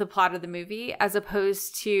been the plot of the movie as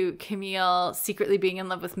opposed to Camille secretly being in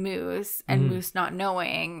love with Moose and Moose not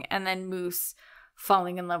knowing and then Moose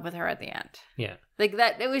falling in love with her at the end. Yeah. Like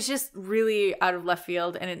that, it was just really out of left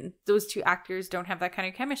field and those two actors don't have that kind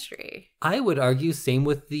of chemistry. I would argue same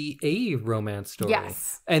with the A romance story.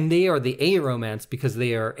 Yes. And they are the A romance because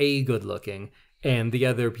they are A good looking and the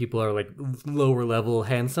other people are like lower level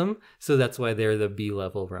handsome. So that's why they're the B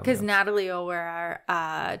level romance. Because Natalie will wear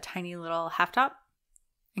a tiny little half top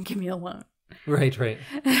and Camille won't. Right.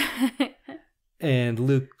 And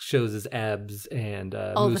Luke shows his abs and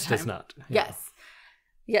Moose does not. Yeah.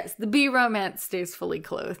 Yes, the B romance stays fully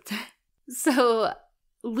clothed. So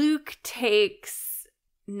Luke takes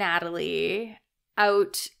Natalie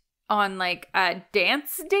out on like a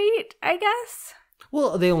dance date, I guess.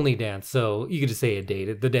 Well, they only dance, so you could just say a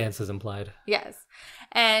date. The dance is implied. Yes.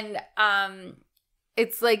 And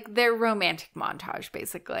it's like their romantic montage,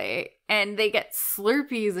 basically. And they get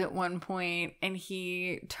Slurpees at one point, and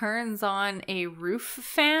he turns on a roof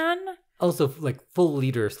fan. Also, like full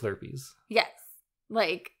liter Slurpees. Yes.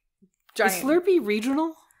 Like, giant. Is Slurpee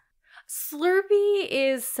regional? Slurpee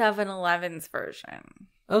is 7-Eleven's version.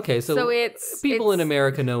 Okay, so it's people in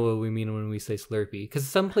America know what we mean when we say Slurpee. Because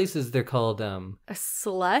some places they're called... a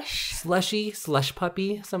slush? Slushy? Slush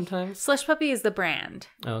puppy sometimes? Slush puppy is the brand.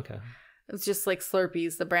 Oh, okay. It's just like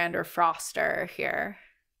Slurpee's the brand or Froster here.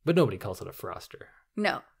 But nobody calls it a Froster.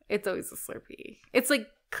 No, it's always a Slurpee. It's like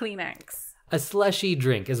Kleenex. A slushy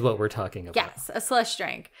drink is what we're talking about. Yes, a slush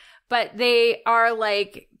drink. But they are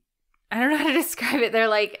like, I don't know how to describe it. They're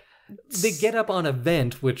like... They get up on a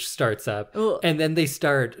vent, which starts up, and then they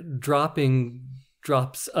start dropping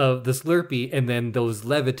drops of the Slurpee, and then those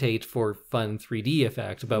levitate for fun 3D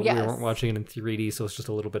effect. But we weren't watching it in 3D, so it's just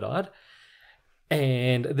a little bit odd.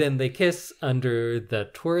 And then they kiss under the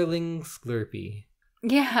twirling Slurpee.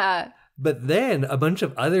 Yeah. But then a bunch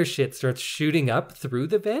of other shit starts shooting up through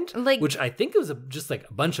the vent, which I think it was just like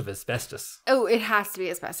a bunch of asbestos. Oh, it has to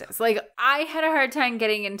be asbestos. Like, I had a hard time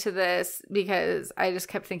getting into this because I just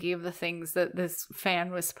kept thinking of the things that this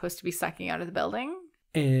fan was supposed to be sucking out of the building.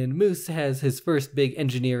 And Moose has his first big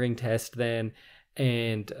engineering test then.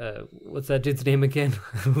 And what's that dude's name again?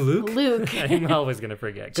 Luke? I'm always going to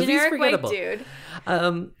forget. Because he's forgettable. White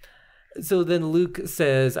dude. So then Luke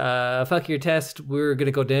says, fuck your test, we're going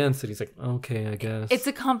to go dance. And he's like, okay, I guess. It's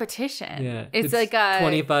a competition. Yeah. It's like a...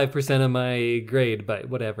 25% of my grade, but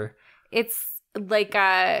whatever. It's like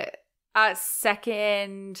a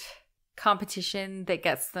second competition that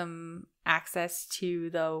gets them access to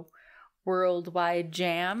the worldwide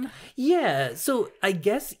jam. Yeah, so I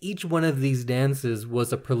guess each one of these dances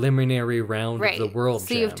was a preliminary round of the world jam.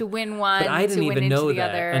 So you have to win one. But I didn't even know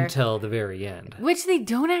that other, until the very end. Which they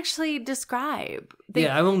don't actually describe.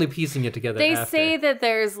 I'm only piecing it together They after. say that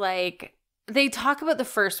there's like, they talk about the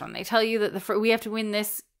first one. They tell you that we have to win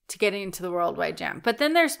this to get into the worldwide jam. But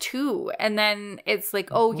then there's two, and then it's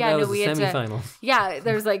like, we had semifinals. Yeah,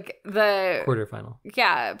 there's like the quarterfinal.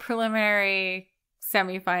 Yeah, preliminary,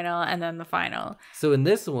 semifinal, and then the final. So in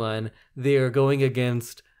this one, they are going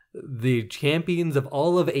against the champions of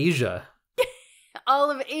all of Asia.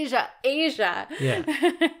 All of Asia. Yeah.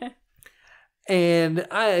 And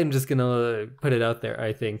I'm just going to put it out there.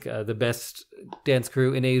 I think the best dance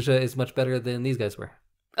crew in Asia is much better than these guys were.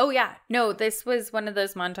 Oh, yeah. No, this was one of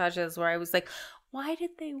those montages where I was like, why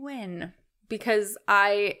did they win? Because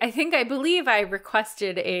I believe I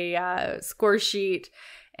requested a score sheet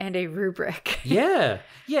and a rubric. Yeah.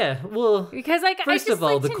 Well, because first of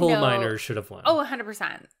all, the coal miners should have won. Oh,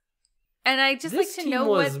 100%. And I just This like to know team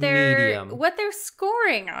was medium. what they're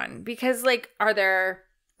scoring on. Because, like, are there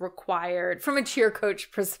required, from a cheer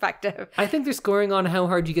coach perspective? I think they're scoring on how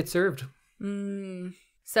hard you get served.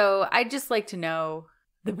 So I'd just like to know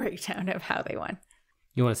the breakdown of how they won.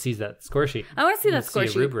 You want to see that score sheet? I want to see that score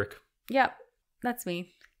sheet. Rubric. Yep, that's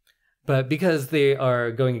me. But because they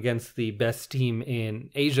are going against the best team in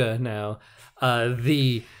Asia now,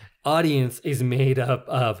 the audience is made up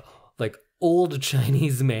of like old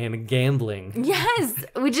Chinese man gambling. Yes,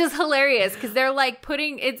 which is hilarious because they're like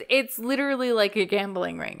putting it's literally like a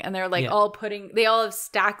gambling ring, and they're like they all have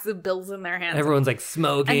stacks of bills in their hands. Everyone's like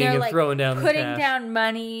smoking and like throwing down putting the cash. down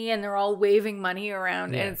money, and they're all waving money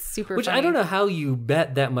around, and it's super Which funny. I don't know how you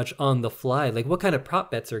bet that much on the fly. Like, what kind of prop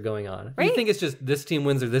bets are going on? Right? You think it's just this team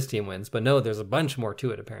wins or this team wins, but no, there's a bunch more to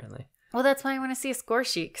it apparently. Well, that's why I want to see a score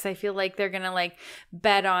sheet, because I feel like they're gonna like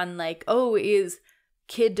bet on like, oh, is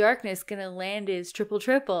Kid Darkness gonna land his triple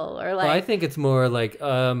or like. Well, I think it's more like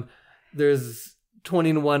there's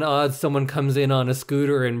 20-1 odds someone comes in on a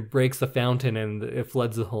scooter and breaks the fountain and it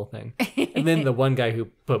floods the whole thing. And then the one guy who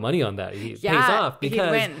put money on that, he pays off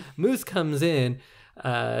because Moose comes in,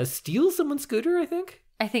 steals someone's scooter, I think.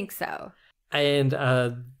 I think so. And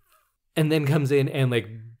then comes in and like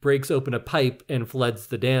breaks open a pipe and floods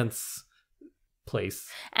the dance place.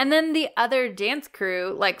 And then the other dance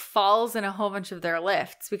crew like falls in a whole bunch of their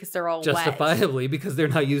lifts because they're all justifiably wet. Because they're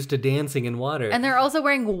not used to dancing in water. And they're also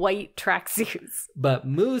wearing white tracksuits. But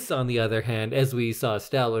Moose, on the other hand, as we saw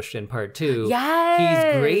established in part 2, yes,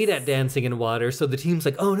 he's great at dancing in water. So the team's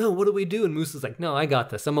like, oh no, what do we do? And Moose is like, no, I got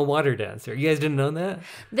this. I'm a water dancer. You guys didn't know that?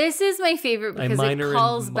 This is my favorite because it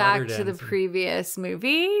calls back to the previous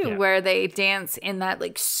movie where they dance in that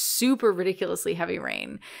like super ridiculously heavy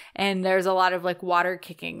rain. And there's a lot of like water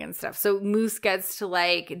kicking and stuff. So Moose gets to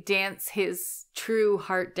like dance his true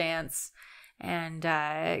heart dance and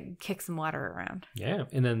kick some water around. Yeah.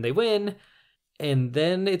 And then they win. And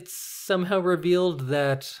then it's somehow revealed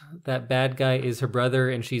that that bad guy is her brother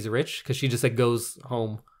and she's rich because she just like goes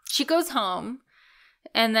home. She goes home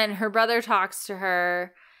and then her brother talks to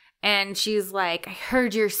her and she's like, I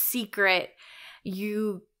heard your secret.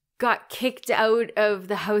 You got kicked out of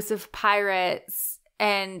the House of Pirates.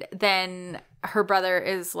 And then her brother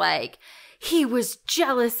is like, he was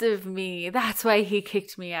jealous of me. That's why he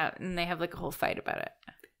kicked me out. And they have like a whole fight about it.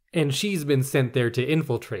 And she's been sent there to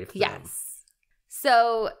infiltrate them. Yes.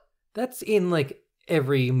 So that's in like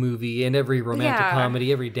every movie and every romantic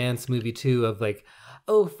comedy, every dance movie too, of like,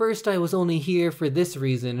 oh, first I was only here for this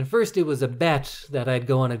reason. First it was a bet that I'd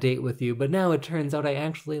go on a date with you, but now it turns out I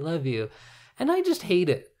actually love you. And I just hate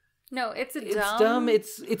it. No, it's dumb.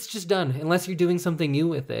 It's just done unless you're doing something new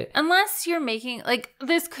with it. Unless you're making like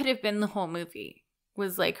this could have been the whole movie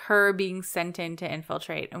was like her being sent in to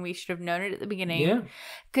infiltrate, and we should have known it at the beginning. Yeah,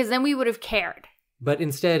 because then we would have cared. But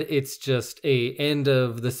instead, it's just a end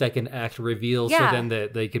of the second act reveal, so then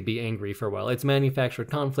that they could be angry for a while. It's manufactured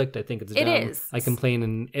conflict. I think it's dumb. It is. I complain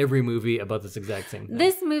in every movie about this exact same thing.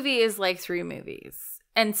 This movie is like 3 movies.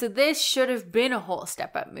 And so this should have been a whole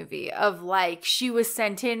step-up movie of like she was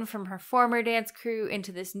sent in from her former dance crew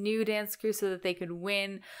into this new dance crew so that they could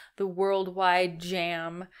win the worldwide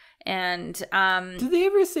jam. And do they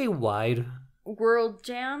ever say wide? World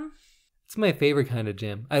jam? It's my favorite kind of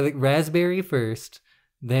jam. I like raspberry first,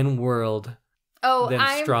 then world,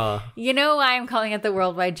 then straw. You know why I'm calling it the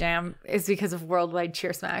worldwide jam is because of Worldwide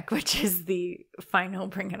Cheer Smack, which is the final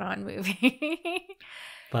Bring It On movie.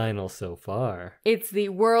 Final so far. It's the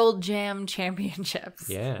World Jam Championships.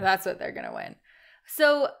 Yeah. That's what they're going to win.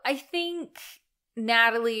 So I think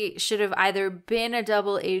Natalie should have either been a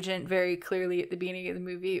double agent very clearly at the beginning of the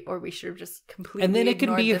movie, or we should have just completely and then it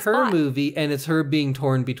can be her plot. Movie, and it's her being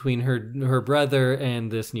torn between her brother and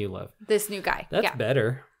this new love. This new guy. That's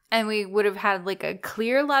better. And we would have had like a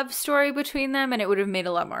clear love story between them, and it would have made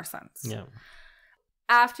a lot more sense. Yeah.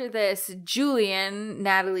 After this, Julian,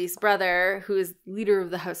 Natalie's brother, who is leader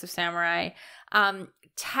of the House of Samurai,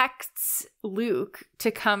 texts Luke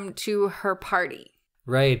to come to her party.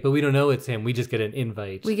 Right, but we don't know it's him. We just get an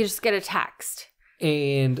invite. We just get a text.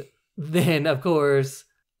 And then, of course,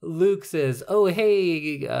 Luke says, oh,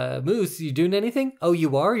 hey, Moose, you doing anything? Oh,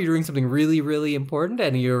 you are? You're doing something really, really important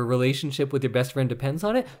and your relationship with your best friend depends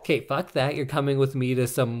on it? Okay, fuck that. You're coming with me to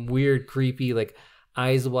some weird, creepy, like,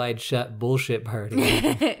 eyes wide shut bullshit party.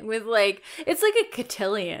 With like, it's like a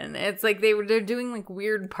cotillion. It's like they're doing like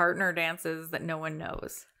weird partner dances that no one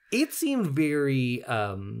knows. It seemed very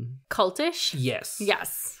cultish. Yes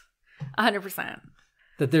 100%.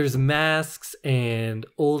 That there's masks and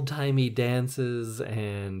old-timey dances,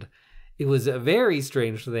 and it was a very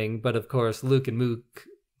strange thing. But of course, Luke and Mook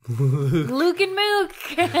Luke and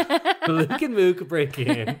Mook break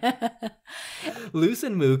in. Luce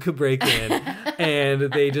and Mook break in, and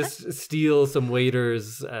they just steal some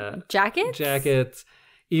waiters' jackets.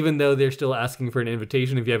 Even though they're still asking for an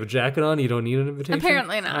invitation. If you have a jacket on, you don't need an invitation.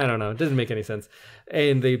 Apparently not. I don't know. It doesn't make any sense.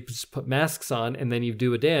 And they just put masks on, and then you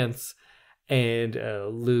do a dance. And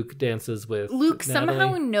Luke dances with Luke Natalie.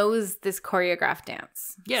 Somehow knows this choreographed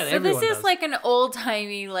dance. Yeah, so everyone this is does. like an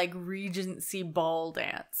old-timey like Regency ball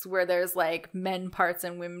dance where there's like men parts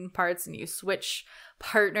and women parts and you switch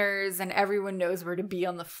partners and everyone knows where to be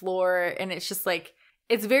on the floor, and it's just like,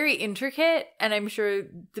 it's very intricate, and I'm sure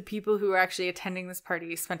the people who are actually attending this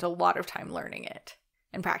party spent a lot of time learning it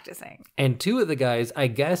and practicing. And two of the guys, I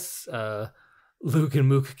guess Luke and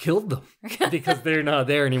Mook killed them because they're not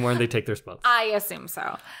there anymore and they take their spots. I assume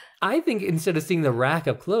so. I think instead of seeing the rack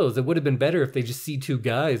of clothes, it would have been better if they just see two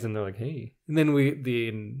guys and they're like, hey. And then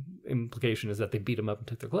the implication is that they beat them up and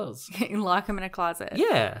took their clothes. Lock them in a closet.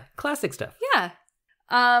 Yeah, classic stuff. Yeah.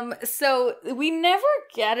 So we never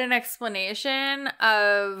get an explanation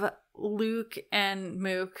of Luke and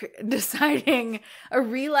Mook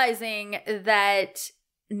realizing that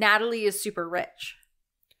Natalie is super rich.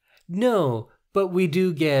 No, but we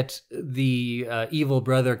do get the evil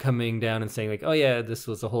brother coming down and saying like, oh yeah, this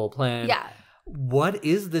was a whole plan. Yeah. What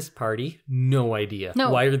is this party? No idea.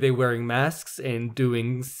 No. Why are they wearing masks and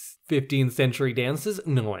doing 15th century dances?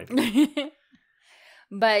 No idea.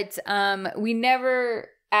 But we never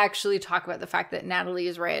actually talk about the fact that Natalie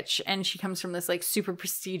is rich and she comes from this like super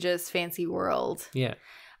prestigious fancy world. Yeah.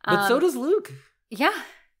 But so does Luke. Yeah.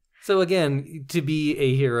 So again, to be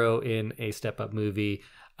a hero in a Step Up movie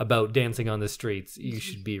about dancing on the streets, you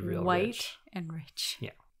should be real white rich. and rich.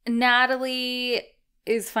 Yeah. Natalie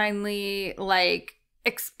is finally like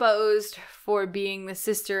exposed for being the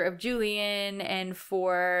sister of Julian and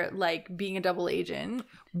for like being a double agent.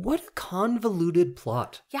 What a convoluted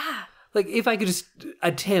plot. Yeah. Like, if I could just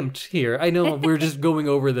attempt here, I know we're just going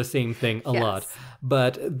over the same thing a lot,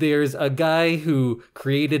 but there's a guy who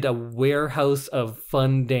created a warehouse of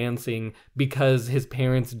fun dancing because his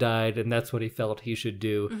parents died and that's what he felt he should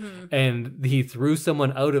do. Mm-hmm. And he threw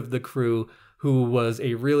someone out of the crew who was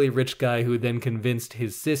a really rich guy who then convinced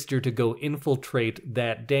his sister to go infiltrate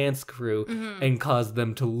that dance crew and cause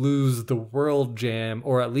them to lose the World Jam,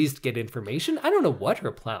 or at least get information. I don't know what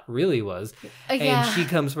her plot really was. And she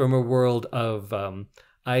comes from a world of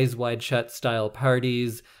eyes wide shut style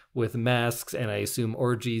parties with masks and I assume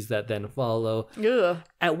orgies that then follow. Ugh.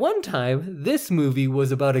 At one time, this movie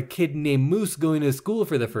was about a kid named Moose going to school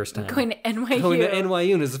for the first time. Going to NYU. Going to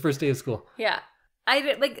NYU, and it's the first day of school. Yeah.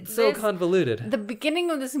 I like so convoluted. The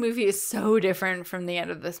beginning of this movie is so different from the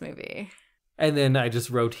end of this movie. And then I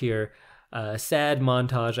just wrote here, sad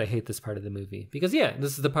montage. I hate this part of the movie because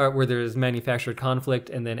this is the part where there's manufactured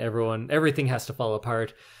conflict and then everything has to fall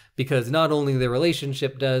apart because not only their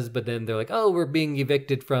relationship does, but then they're like, oh, we're being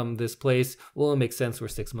evicted from this place. Well, it makes sense. We're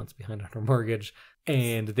 6 months behind on our mortgage.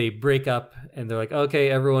 And they break up and they're like,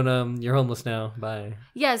 okay, everyone, you're homeless now. Bye.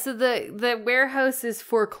 Yeah, so the warehouse is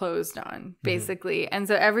foreclosed on, basically. Mm-hmm. And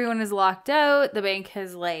so everyone is locked out. The bank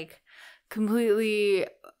has like completely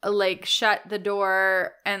like shut the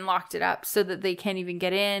door and locked it up so that they can't even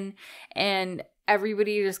get in. And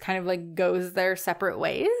everybody just kind of like goes their separate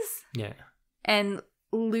ways. Yeah. And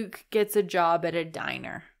Luke gets a job at a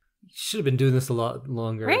diner. You should have been doing this a lot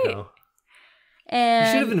longer ago. And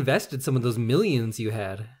you should have invested some of those millions you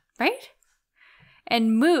had. Right?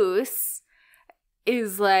 And Moose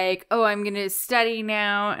is like, oh, I'm going to study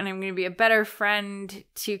now and I'm going to be a better friend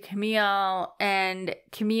to Camille. And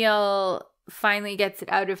Camille finally gets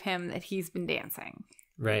it out of him that he's been dancing.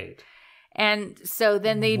 Right. And so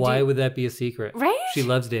then they Why would that be a secret? Right? She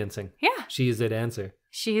loves dancing. Yeah. She is a dancer.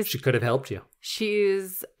 She could have helped you.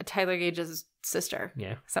 She's Tyler Gage's sister.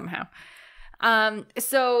 Yeah. Somehow.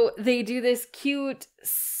 So they do this cute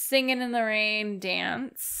singing in the rain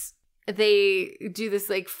dance. They do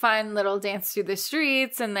this like fun little dance through the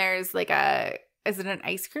streets and there's like is it an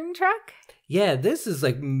ice cream truck? Yeah, this is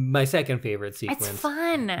like my second favorite sequence. It's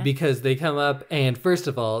fun. Because they come up and first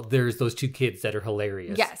of all, there's those two kids that are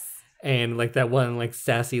hilarious. Yes. And like that one like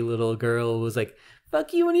sassy little girl was like,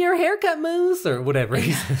 fuck you and your haircut, Moose, or whatever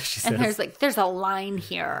she says. And there's a line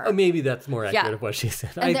here. Maybe that's more accurate of what she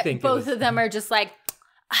said. And I think both of them are just like,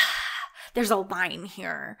 there's a line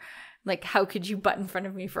here. Like, how could you butt in front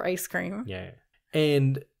of me for ice cream? Yeah.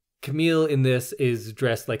 And Camille in this is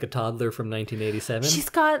dressed like a toddler from 1987. She's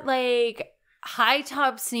got like high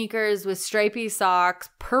top sneakers with stripy socks,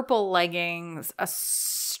 purple leggings, a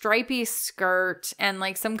stripy skirt, and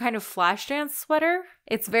like some kind of flash dance sweater.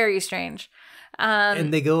 It's very strange.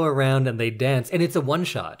 And they go around and they dance, and it's a one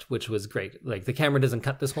shot, which was great. Like the camera doesn't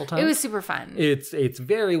cut this whole time. It was super fun. It's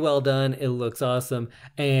very well done. It looks awesome,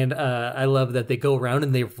 and I love that they go around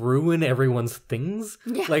and they ruin everyone's things.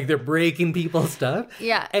 Yeah. Like they're breaking people's stuff.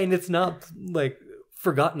 Yeah, and it's not like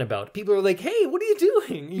forgotten about. People are like, "Hey, what are you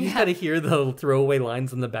doing?" You just gotta hear the throwaway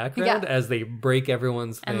lines in the background as they break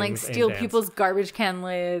everyone's things and like steal dance. people's garbage can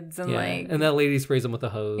lids and and that lady sprays them with a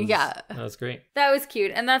hose. Yeah, that was great. That was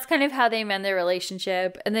cute, and that's kind of how they mend their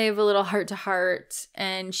relationship. And they have a little heart to heart,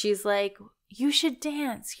 and she's like, "You should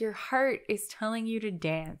dance. Your heart is telling you to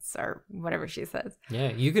dance," or whatever she says. Yeah,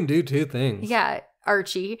 you can do two things. Yeah,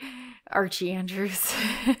 Archie Andrews.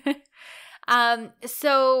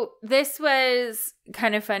 So this was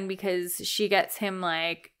kind of fun because she gets him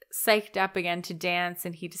like psyched up again to dance,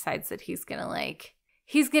 and he decides that he's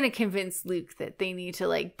gonna convince Luke that they need to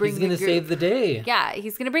like bring. He's gonna save the day. Yeah,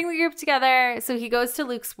 he's gonna bring the group together. So he goes to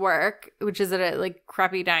Luke's work, which is at a like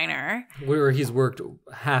crappy diner where he's worked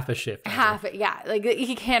half a shift. Like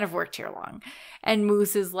he can't have worked here long. And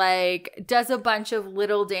Moose is like, does a bunch of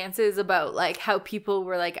little dances about like how people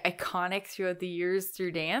were like iconic throughout the years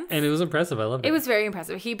through dance. And it was impressive. I loved it. It was very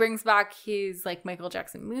impressive. He brings back his like Michael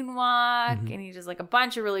Jackson moonwalk, and he does like a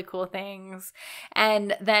bunch of really cool things.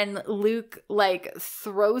 And then Luke like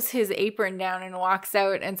throws his apron down and walks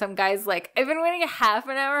out, and some guy's like, "I've been waiting a half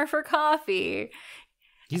an hour for coffee."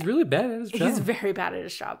 He's really bad at his job. He's very bad at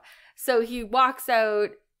his job. So he walks out,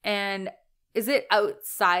 and is it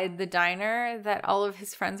outside the diner that all of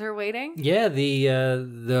his friends are waiting? Yeah,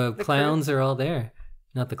 the clowns are all there.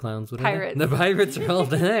 Not the clowns. What Pirates. Are they? The pirates are all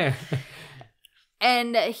there.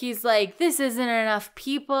 And he's like, this isn't enough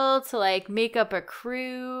people to like make up a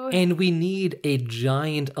crew. And we need a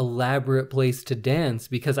giant, elaborate place to dance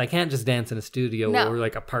because I can't just dance in a studio or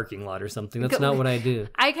like a parking lot or something. That's not what I do.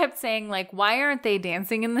 I kept saying like, why aren't they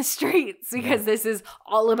dancing in the streets? Because this is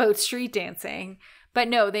all about street dancing. But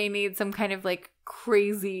no, they need some kind of like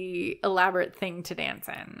crazy, elaborate thing to dance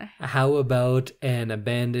in. How about an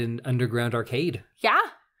abandoned underground arcade? Yeah.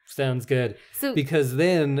 Sounds good. So because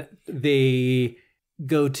then they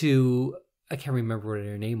go to, I can't remember what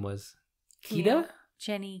her name was. Keto? Yeah.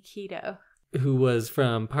 Jenny Keto. Who was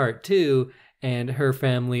from part 2, and her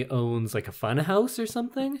family owns like a fun house or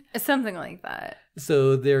something. Something like that.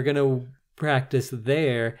 So they're going to practice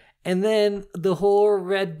there. And then the whole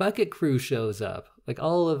Red Bucket crew shows up. Like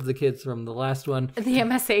all of the kids from the last one. The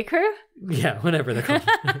MSA crew? Yeah, whatever they're called.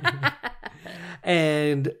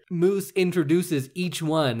 And Moose introduces each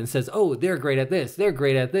one and says, "Oh, they're great at this. They're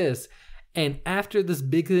great at this." And after this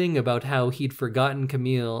big thing about how he'd forgotten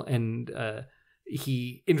Camille, and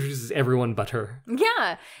he introduces everyone but her.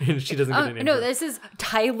 Yeah. And she doesn't get an intro. No, this is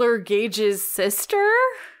Tyler Gage's sister.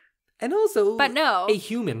 And also, but no, a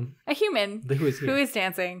human who is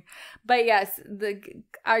dancing. But yes,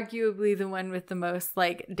 arguably the one with the most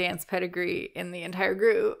like dance pedigree in the entire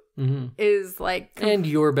group is like, and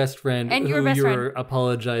your best friend, and who you're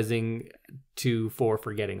apologizing for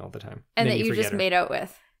forgetting all the time, and that you just made out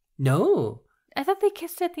with. No, I thought they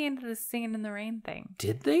kissed at the end of the Singing in the Rain thing.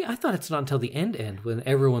 Did they? I thought it's not until the end when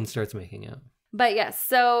everyone starts making out. But yes,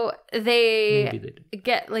 so they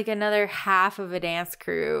get like another half of a dance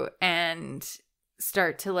crew and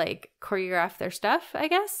start to like choreograph their stuff, I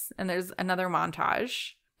guess. And there's another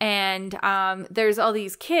montage. And there's all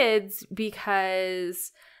these kids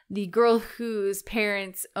because the girl whose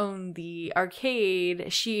parents own the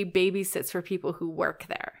arcade, she babysits for people who work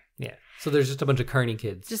there. Yeah. So there's just a bunch of carny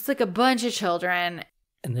kids. Just like a bunch of children.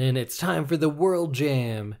 And then it's time for the World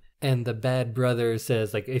Jam. And the bad brother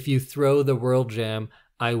says, like, if you throw the World Jam,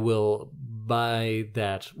 I will buy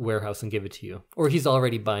that warehouse and give it to you. Or he's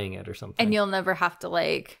already buying it or something. And you'll never have to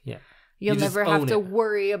you'll never have to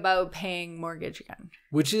worry about paying mortgage again.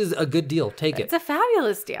 Which is a good deal. Take it. It's a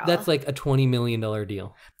fabulous deal. That's like a $20 million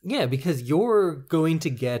deal. Yeah, because you're going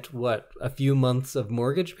to get, a few months of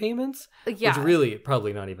mortgage payments? Yeah. Which really,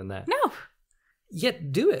 probably not even that. No.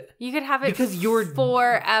 Yet do it. You could have it because you're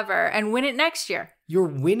forever and win it next year. You're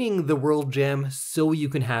winning the World Jam so you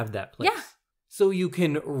can have that place. Yeah. So you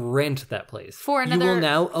can rent that place. For another... You will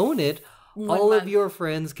now own it. All of your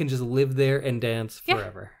friends can just live there and dance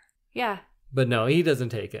forever. Yeah. But no, he doesn't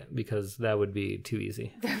take it because that would be too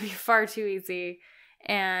easy. That would be far too easy.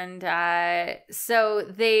 And so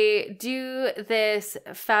they do this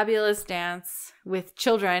fabulous dance with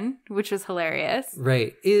children, which was hilarious.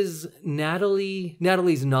 Right. Is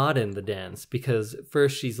Natalie's not in the dance because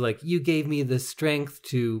first she's like, you gave me the strength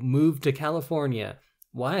to move to California.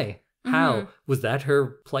 Why? How? Mm-hmm. Was that her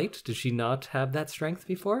plight? Did she not have that strength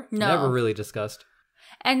before? No. Never really discussed.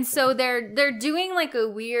 And so they're doing like a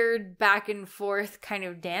weird back and forth kind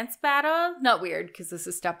of dance battle. Not weird because this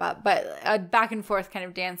is Step Up, but a back and forth kind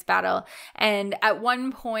of dance battle. And at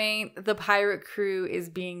one point, the pirate crew is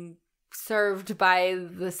being served by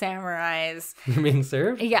the samurais. You're being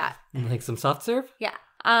served? Yeah. Like some soft serve? Yeah.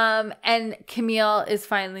 And Camille is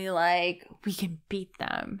finally like, we can beat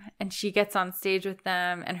them. And she gets on stage with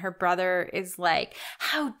them. And her brother is like,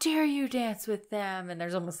 how dare you dance with them? And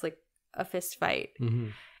there's almost like a fist fight. Mm-hmm.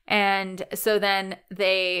 And so then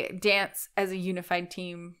they dance as a unified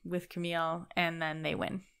team with Camille, and then they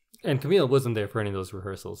win. And Camille wasn't there for any of those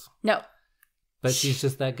rehearsals. No. But she's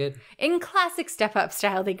just that good. In classic Step Up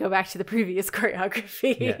style, they go back to the previous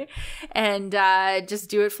choreography and just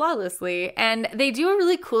do it flawlessly. And they do a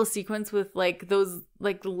really cool sequence with like those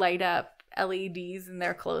like light up LEDs in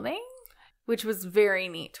their clothing, which was very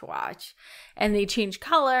neat to watch. And they change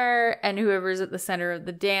color, and whoever's at the center of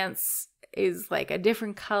the dance is like a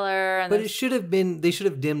different color. And but it should have been, they should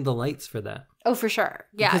have dimmed the lights for that. Oh, for sure.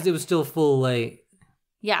 Yeah. Because it was still full light.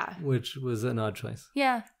 Yeah. Which was an odd choice.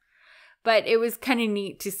 Yeah. But it was kind of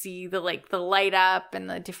neat to see the light up and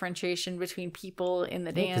the differentiation between people in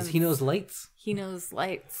the dance. Because he knows lights. He knows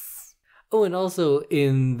lights. Oh, and also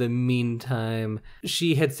in the meantime,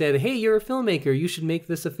 she had said, hey, you're a filmmaker. You should make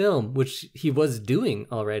this a film, which he was doing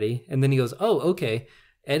already. And then he goes, oh, okay.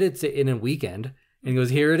 Edits it in a weekend. And he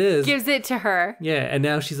goes, here it is. Gives it to her. Yeah. And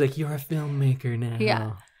now she's like, you're a filmmaker now.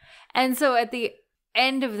 Yeah. And so at the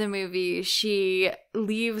end of the movie, she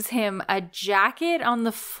leaves him a jacket on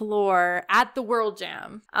the floor at the World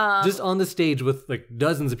Jam. Just on the stage with like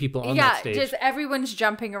dozens of people on that stage. Yeah, just everyone's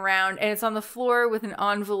jumping around, and it's on the floor with an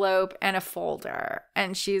envelope and a folder.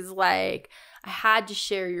 And she's like, I had to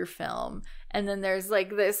share your film. And then there's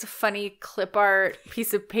like this funny clip art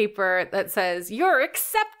piece of paper that says, you're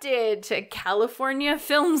accepted to California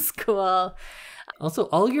Film School. Also,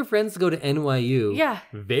 all your friends go to NYU. Yeah.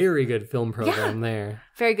 Very good film program there.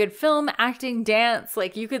 Very good film, acting, dance.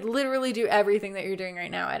 Like, you could literally do everything that you're doing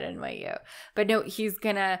right now at NYU. But no, he's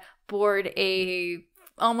gonna board a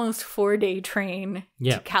almost 4-day train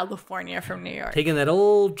to California from New York. Taking that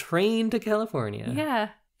old train to California. Yeah.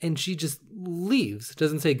 And she just leaves.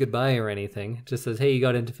 Doesn't say goodbye or anything. Just says, hey, you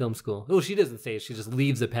got into film school. Oh, she doesn't say it. She just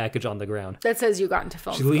leaves a package on the ground. That says you got into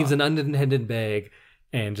film school. She leaves an unattended bag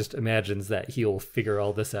and just imagines that he'll figure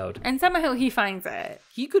all this out. And somehow he finds it.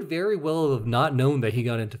 He could very well have not known that he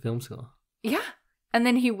got into film school. Yeah. And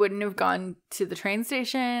then he wouldn't have gone to the train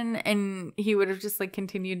station, and he would have just like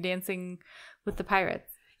continued dancing with the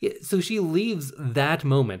pirates. Yeah, so she leaves that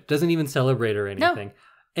moment, doesn't even celebrate or anything. No.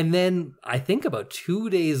 And then I think about 2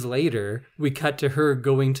 days later, we cut to her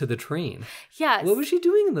going to the train. Yes. What was she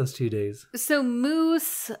doing in those 2 days? So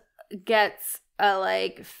Moose gets a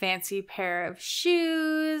like fancy pair of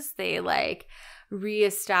shoes. They like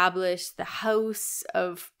reestablish the house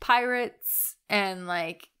of pirates and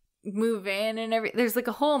like move in and everything. There's like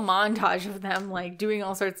a whole montage of them like doing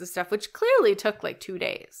all sorts of stuff, which clearly took like 2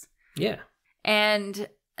 days. Yeah. And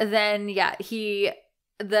then the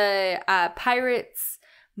pirates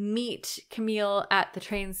meet Camille at the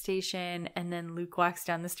train station, and then Luke walks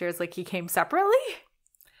down the stairs like he came separately.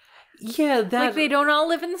 Yeah, that... Like they don't all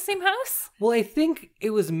live in the same house? Well, I think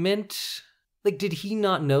it was meant... Like, did he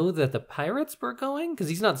not know that the pirates were going? Because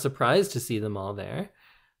he's not surprised to see them all there.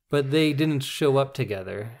 But they didn't show up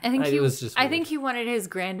together. I think I think he wanted his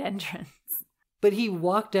grand entrance. But he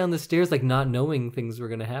walked down the stairs like not knowing things were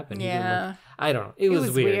going to happen. Yeah. I don't know. It was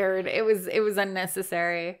weird. It was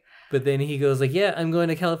unnecessary. But then he goes like, yeah, I'm going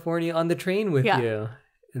to California on the train with you.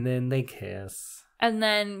 And then they kiss. And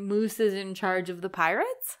then Moose is in charge of the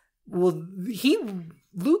pirates? Well,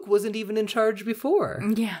 Luke wasn't even in charge before.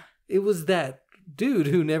 Yeah. It was that dude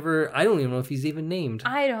who never, I don't even know if he's even named.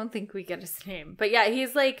 I don't think we get his name. But yeah,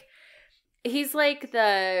 he's like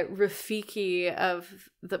the Rafiki of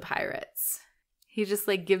the pirates. He just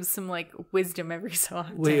like gives some like wisdom every so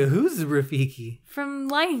often. Wait, who's Rafiki? From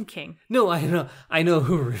Lion King. No, I know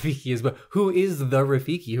who Rafiki is, but who is the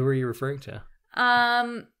Rafiki? Who are you referring to?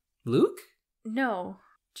 Luke? No.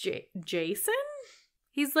 Jason?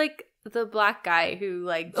 He's like the black guy who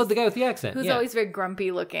like... Oh, the guy with the accent. Who's always very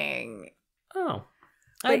grumpy looking. Oh.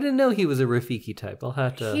 But I didn't know he was a Rafiki type. I'll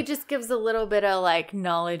have to... He just gives a little bit of like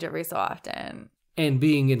knowledge every so often. And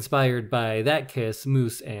being inspired by that kiss,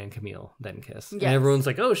 Moose and Camille then kiss. Yes. And everyone's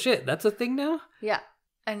like, oh shit, that's a thing now? Yeah.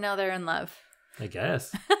 And now they're in love. I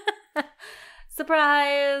guess.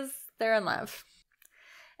 Surprise! They're in love.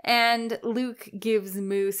 And Luke gives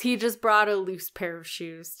Moose, he just brought a loose pair of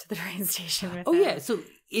shoes to the train station with him. Yeah, so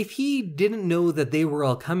if he didn't know that they were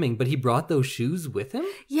all coming, but he brought those shoes with him?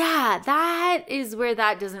 Yeah, that is where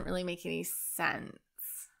that doesn't really make any sense.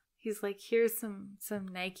 He's like, here's some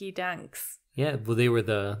Nike Dunks. Yeah, well, they were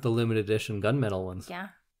the limited edition gunmetal ones. Yeah,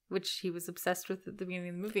 which he was obsessed with at the beginning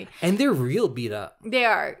of the movie. And they're real beat up. They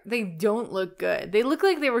are. They don't look good. They look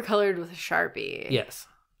like they were colored with a Sharpie. Yes.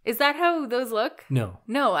 Is that how those look? No.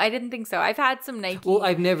 No, I didn't think so. I've had some Nike. Well,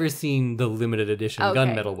 I've never seen the limited edition Okay.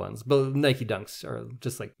 gunmetal ones, but Nike Dunks are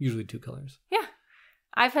just like usually 2 colors. Yeah.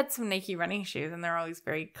 I've had some Nike running shoes and they're always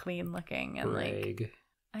very clean looking and Greg. like,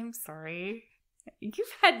 I'm sorry.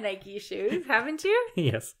 You've had Nike shoes, haven't you?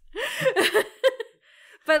 Yes.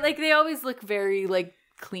 But like they always look very like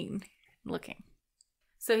clean looking.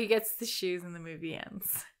 So he gets the shoes and the movie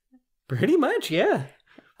ends. Pretty much, yeah.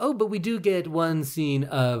 Oh, but we do get one scene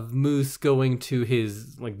of Moose going to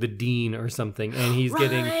his, like, the dean or something, and he's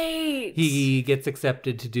he gets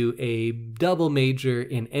accepted to do a double major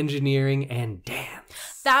in engineering and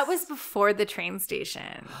dance. That was before the train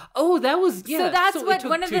station. Oh, that was, yeah. So that's it what took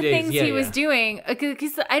one of 2 the days. things he was doing.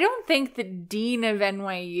 Because I don't think the dean of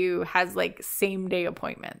NYU has like same day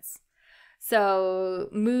appointments. So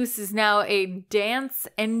Moose is now a dance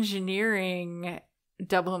engineering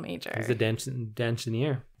double major. He's a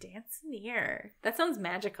dancinier. Dancinier. That sounds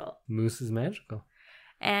magical. Moose is magical.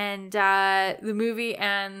 And the movie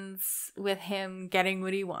ends with him getting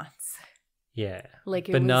what he wants. Yeah. Like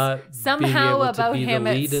it but was not somehow being able to about be the him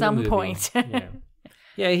lead at in some the movie. point.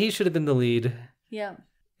 Yeah, he should have been the lead. Yeah.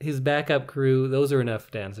 His backup crew, those are enough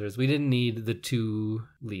dancers. We didn't need the 2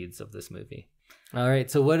 leads of this movie. All right,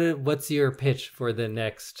 so what's your pitch for the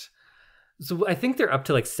next? So I think they're up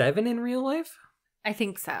to like 7 in real life. I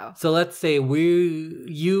think so. So let's say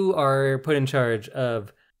you are put in charge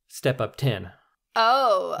of Step Up 10.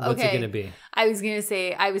 Oh, okay. What's it going to be? I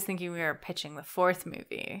was thinking we were pitching the 4th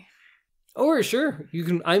movie. Or sure, you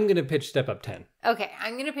can. I'm going to pitch Step Up 10. Okay,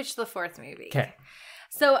 I'm going to pitch the 4th movie. Okay.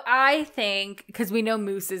 So I think, because we know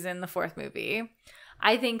Moose is in the 4th movie,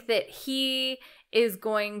 I think that he is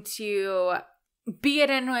going to be at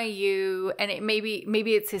NYU and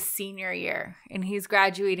maybe it's his senior year and he's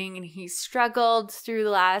graduating and he's struggled through the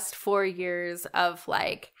last 4 years of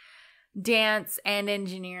like dance and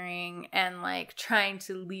engineering and like trying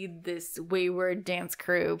to lead this wayward dance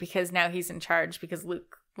crew because now he's in charge because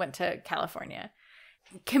Luke went to California.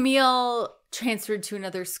 Camille transferred to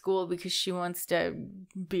another school because she wants to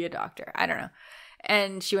be a doctor. I don't know.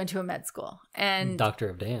 And she went to a med school. And Doctor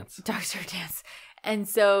of Dance. Doctor of Dance. And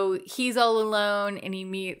so he's all alone and he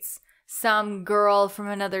meets some girl from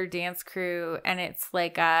another dance crew, and it's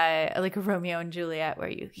like a Romeo and Juliet where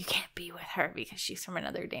you can't be with her because she's from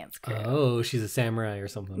another dance crew. Oh, she's a samurai or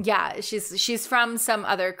something. Yeah, she's from some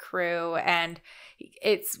other crew, and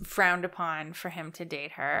it's frowned upon for him to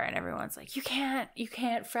date her, and everyone's like, you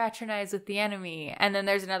can't fraternize with the enemy. And then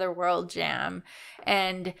there's another world jam,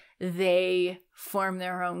 and they form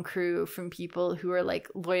their own crew from people who are like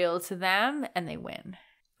loyal to them, and they win.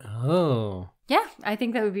 Oh. Yeah, I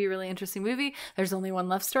think that would be a really interesting movie. There's only one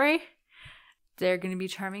love story. They're going to be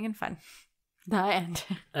charming and fun. The end.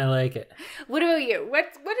 I like it. What about you? What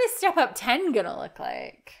is Step Up 10 going to look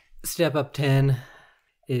like? Step Up 10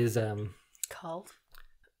 is Called?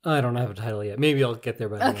 I don't have a title yet. Maybe I'll get there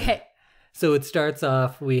by the end. Okay. So it starts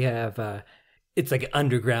off, we have it's like an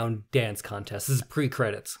underground dance contest. This is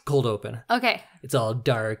pre-credits, cold open. Okay. It's all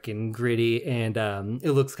dark and gritty, and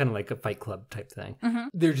it looks kind of like a Fight Club type thing. Mm-hmm.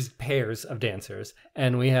 They're just pairs of dancers,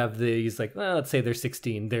 and we have these, like, well, let's say they're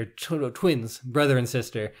 16. They're twins, brother and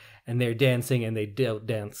sister, and they're dancing, and they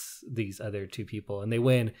dance these other 2 people, and they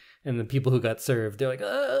win, and the people who got served, they're like,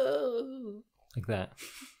 oh, like that.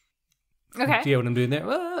 Okay. Do you get what I'm doing there?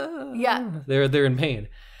 Oh, Yeah. They're in pain.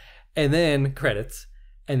 And then credits.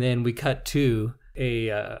 And then we cut to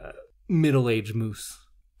a middle-aged moose.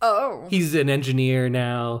 Oh. He's an engineer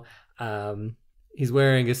now. He's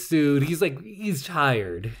wearing a suit. He's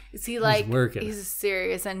tired. Is he like, working. he's a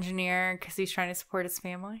serious engineer because he's trying to support his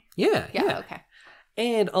family? Yeah. Okay.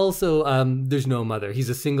 And also, there's no mother. He's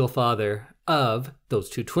a single father of those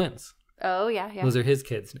 2 twins. Oh, yeah. Those are his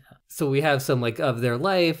kids now. So we have some, like, of their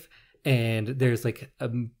life, and there's, like, a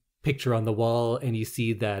picture on the wall, and you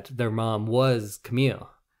see that their mom was Camille.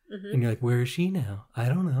 Mm-hmm. And you're like, where is she now? I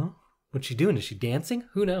don't know. What's she doing? Is she dancing?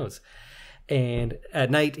 Who knows? And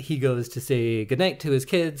at night, he goes to say goodnight to his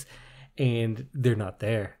kids, and they're not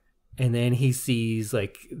there. And then he sees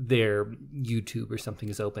like their YouTube or something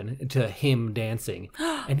is open to him dancing.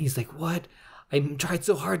 And he's like, what? I tried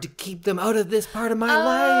so hard to keep them out of this part of my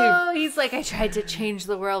life. Oh, he's like, I tried to change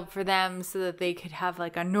the world for them so that they could have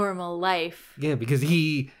like a normal life. Yeah, because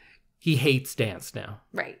he hates dance now.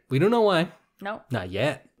 Right. We don't know why. No. Not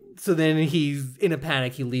yet. So then he's in a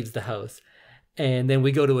panic. He leaves the house. And then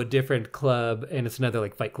we go to a different club, and it's another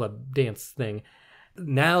like Fight Club dance thing.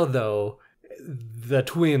 Now, though, the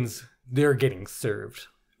twins, they're getting served.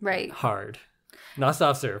 Right. Hard. Not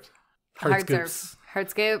soft serve. Hard scoops. Serve. Hard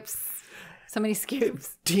scoops. So many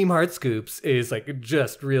scoops. Team Hard Scoops is like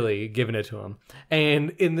just really giving it to him. And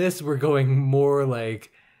in this, we're going more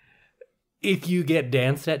like, if you get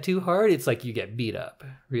danced at too hard, it's like you get beat up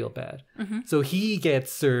real bad. Mm-hmm. So he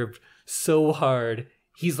gets served so hard,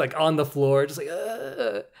 he's like on the floor, just like,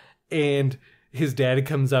 and his dad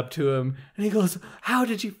comes up to him and he goes, how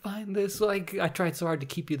did you find this? Like, I tried so hard to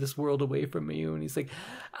keep this world away from you. And he's like,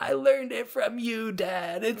 I learned it from you,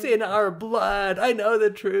 Dad. It's in our blood. I know the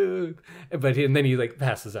truth. And then he like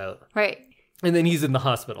passes out. Right. And then he's in the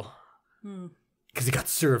hospital. Because he got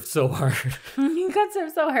served so hard. He got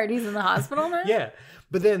served so hard. He's in the hospital now? Yeah.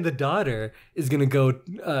 But then the daughter is going to go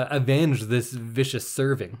avenge this vicious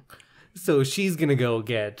serving. So she's going to go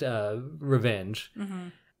get revenge. Mm-hmm.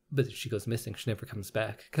 But she goes missing. She never comes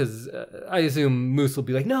back. Because I assume Moose will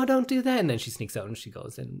be like, no, don't do that. And then she sneaks out and she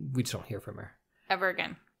goes. And we just don't hear from her. Ever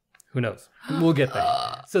again. Who knows? We'll get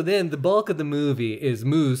there. So then the bulk of the movie is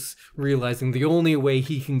Moose realizing the only way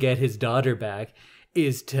he can get his daughter back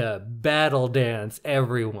is to battle dance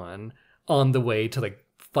everyone on the way to like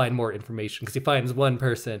find more information. Because he finds one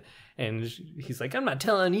person and he's like, I'm not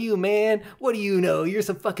telling you, man. What do you know? You're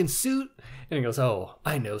some fucking suit. And he goes, oh,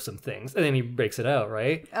 I know some things. And then he breaks it out,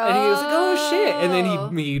 right? Oh. And he goes like, oh, shit. And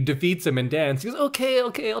then he defeats him in dance. He goes, okay,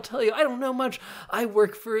 I'll tell you. I don't know much. I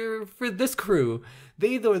work for this crew.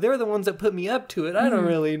 They're the ones that put me up to it. I don't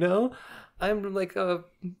really know. I'm like a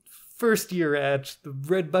first year at the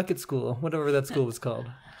Red Bucket School, whatever that school was called.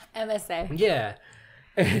 MSA. Yeah.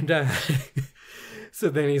 And so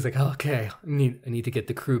then he's like, oh, okay, I need to get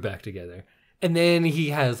the crew back together. And then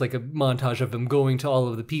he has like a montage of him going to all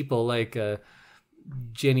of the people, like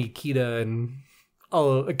Jenny, Kita,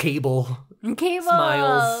 and Cable,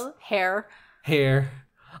 Smiles, Hair,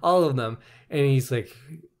 all of them. And he's like,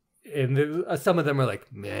 and some of them are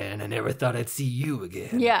like, man, I never thought I'd see you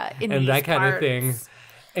again. Yeah, and that kind of thing.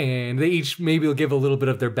 And they each maybe will give a little bit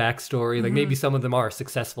of their backstory. Like maybe some of them are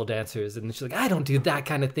successful dancers. And she's like, I don't do that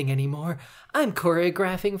kind of thing anymore. I'm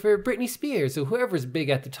choreographing for Britney Spears. So whoever's big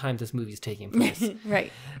at the time this movie's taking place.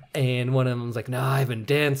 Right. And one of them's like, no, I haven't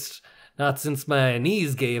danced. Not since my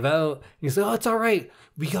knees gave out. And he's like, oh, it's all right.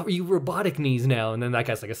 We got you robotic knees now. And then that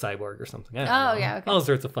guy's like a cyborg or something. I don't know. Yeah. Okay. All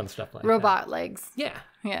sorts of fun stuff like Robot that. legs. Yeah.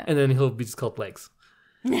 Yeah. And then he'll be just called Legs.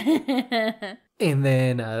 And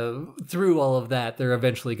then through all of that, they're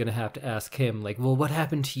eventually going to have to ask him, like, well, what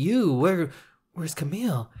happened to you? Where's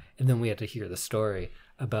Camille? And then we had to hear the story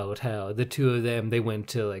about how the two of them, they went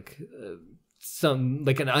to like some,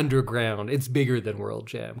 like an underground. It's bigger than World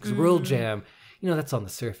Jam. Because World Jam, that's on the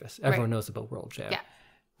surface. Everyone knows about World Jam. Yeah.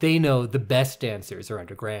 They know the best dancers are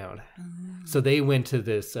underground. So they went to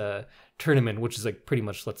this tournament, which is like pretty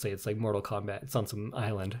much, let's say it's like Mortal Kombat. It's on some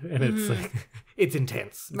island and it's like, it's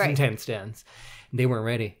intense. It's intense dance. And they weren't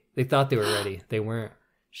ready. They thought they were ready. They weren't.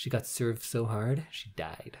 She got served so hard, she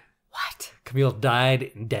died. What? Camille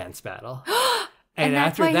died in dance battle. And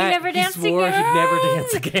after that, he swore he'd never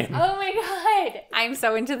dance again. Oh my God. I'm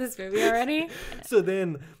so into this movie already. So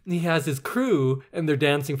then he has his crew and they're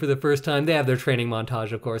dancing for the first time. They have their training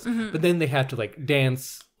montage, of course. But then they have to like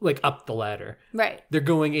dance like up the ladder. Right. They're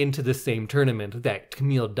going into the same tournament that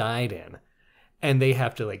Camille died in. And they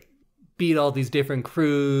have to like beat all these different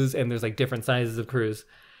crews. And there's like different sizes of crews.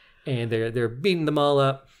 And they're beating them all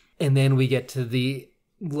up. And then we get to the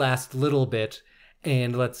last little bit.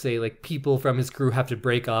 And let's say like people from his crew have to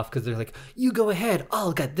break off because they're like, you go ahead,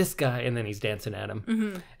 I'll get this guy. And then he's dancing at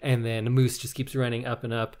him. And then Moose just keeps running up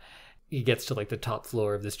and up. He gets to like the top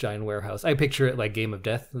floor of this giant warehouse. I picture it like Game of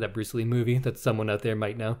Death, that Bruce Lee movie that someone out there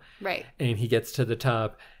might know. Right. And he gets to the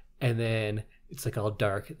top and then it's like all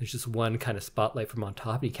dark. There's just one kind of spotlight from on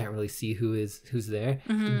top. And you can't really see who's there.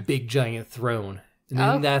 The big giant throne. And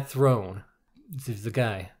in that throne, there's the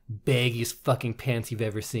guy, baggiest fucking pants you've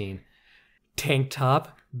ever seen. Tank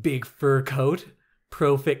top, big fur coat,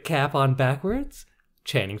 pro-fit cap on backwards,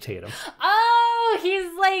 Channing Tatum. Oh,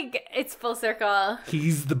 he's like, it's full circle.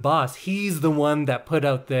 He's the boss. He's the one that put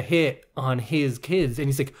out the hit on his kids. And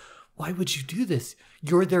he's like, why would you do this?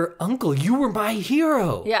 You're their uncle. You were my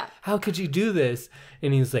hero. Yeah. How could you do this?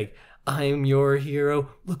 And he's like, I'm your hero.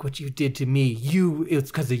 Look what you did to me.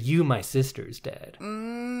 It's because of you my sister's dead.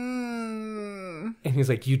 And he's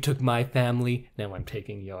like, you took my family, now I'm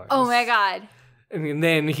taking yours. Oh my God. And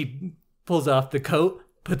then he pulls off the coat,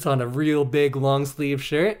 puts on a real big long sleeve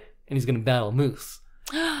shirt, and he's going to battle Moose.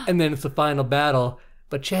 And then it's the final battle.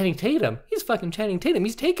 But Channing Tatum, he's fucking Channing Tatum.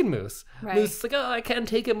 He's taking Moose. Right. Moose is like, oh, I can't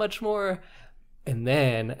take it much more. And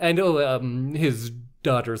then, his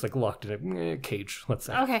daughter's like locked in a cage, let's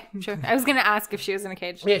say. Okay, sure. I was going to ask if she was in a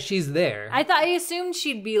cage. Yeah, she's there. I assumed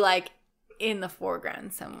she'd be like in the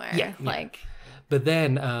foreground somewhere. Yeah. Like. But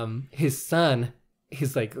then his son,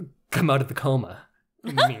 he's like come out of the coma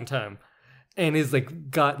in the meantime. And he's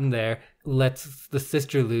like gotten there, lets the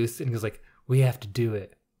sister loose, and he's like, we have to do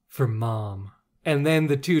it for Mom. And then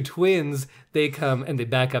the two twins, they come and they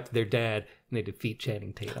back up to their dad and they defeat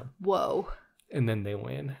Channing Tatum. Whoa. And then they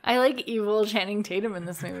win. I like evil Channing Tatum in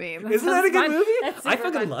this movie. Isn't that a good fun. movie? I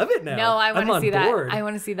fucking fun. love it now. No, I want to see board. that. I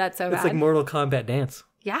want to see that so bad. It's like Mortal Kombat Dance.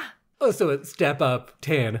 Yeah. Oh, so it's Step Up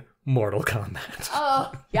 10, Mortal Kombat.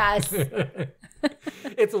 Oh, yes.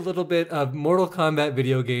 It's a little bit of Mortal Kombat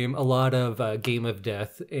video game, a lot of Game of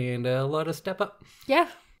Death, and a lot of Step Up. Yeah.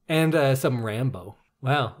 And some Rambo.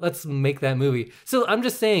 Wow, let's make that movie. So I'm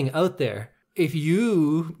just saying out there, if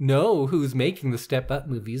you know who's making the Step Up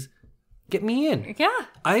movies, get me in. Yeah.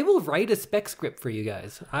 I will write a spec script for you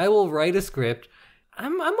guys. I will write a script.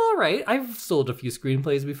 I'm all right. I've sold a few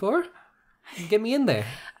screenplays before. Get me in there.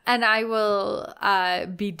 And I will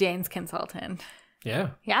be Dane's consultant. Yeah.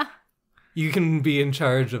 Yeah. You can be in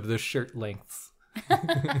charge of the shirt lengths.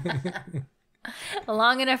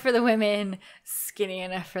 Long enough for the women, skinny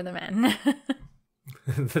enough for the men.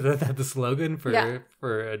 Is that the slogan for a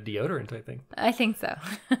deodorant, I think. I think so.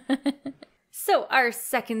 So our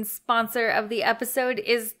second sponsor of the episode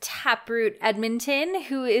is Taproot Edmonton,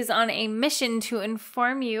 who is on a mission to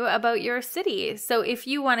inform you about your city. So if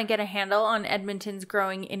you want to get a handle on Edmonton's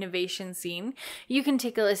growing innovation scene, you can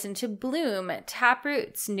take a listen to Bloom,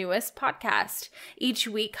 Taproot's newest podcast. Each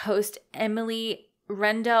week, host Emily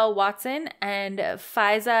Rendell Watson and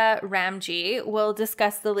Faiza Ramji will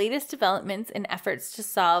discuss the latest developments in efforts to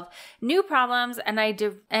solve new problems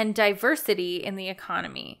and diversity in the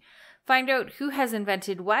economy. Find out who has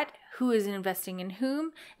invented what, who is investing in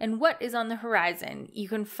whom, and what is on the horizon. You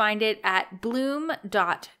can find it at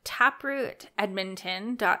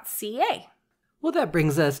bloom.taprootedmonton.ca. Well, that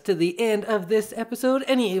brings us to the end of this episode.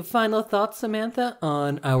 Any final thoughts, Samantha,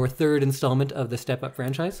 on our third installment of the Step Up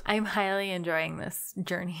franchise? I'm highly enjoying this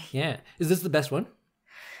journey. Yeah. Is this the best one?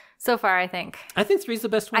 So far, I think. I think 3's the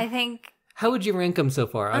best one. I think... How would you rank them so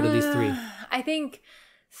far out of these 3? I think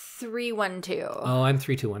 3, 1, 2. Oh, I'm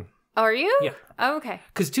 3, 2, 1. Oh, are you? Yeah. Oh, okay.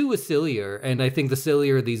 Because 2 was sillier, and I think the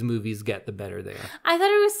sillier these movies get, the better they are. I thought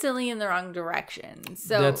it was silly in the wrong direction.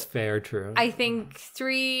 So that's fair, true. I think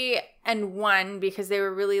 3 and 1, because they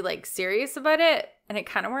were really like serious about it, and it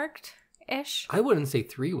kind of worked-ish. I wouldn't say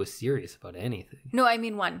 3 was serious about anything. No, I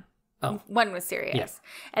mean 1. Oh. 1 was serious. Yeah.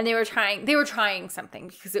 And they were trying something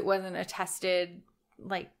because it wasn't a tested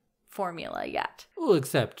like formula yet. Well,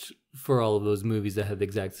 except for all of those movies that had the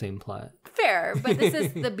exact same plot. Fair, but this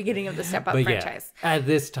is the beginning of the Step Up franchise. Yeah, at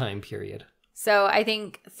this time period. So I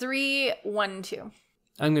think 3, 1, 2.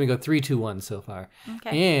 I'm going to go 3, 2, 1 so far.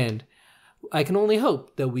 Okay. And I can only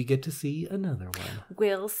hope that we get to see another one.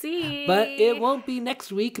 We'll see. But it won't be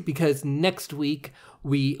next week, because next week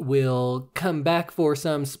we will come back for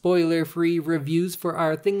some spoiler-free reviews for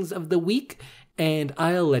our Things of the Week. And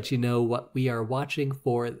I'll let you know what we are watching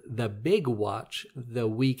for the big watch the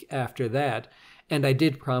week after that. And I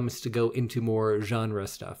did promise to go into more genre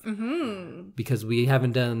stuff. Mm-hmm. Because we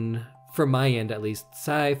haven't done, from my end at least,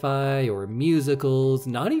 sci-fi or musicals,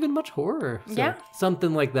 not even much horror. So yeah.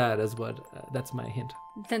 Something like that is what, that's my hint.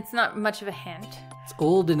 That's not much of a hint. It's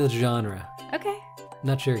old in its genre. Okay.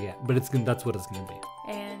 Not sure yet, but that's what it's going to be.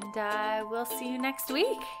 And we'll see you next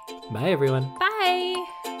week. Bye, everyone. Bye.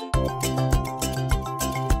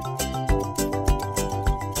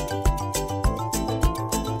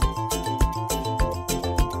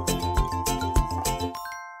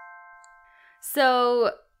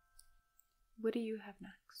 So, what do you have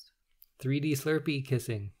next? 3D Slurpee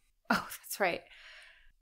kissing. Oh, that's right.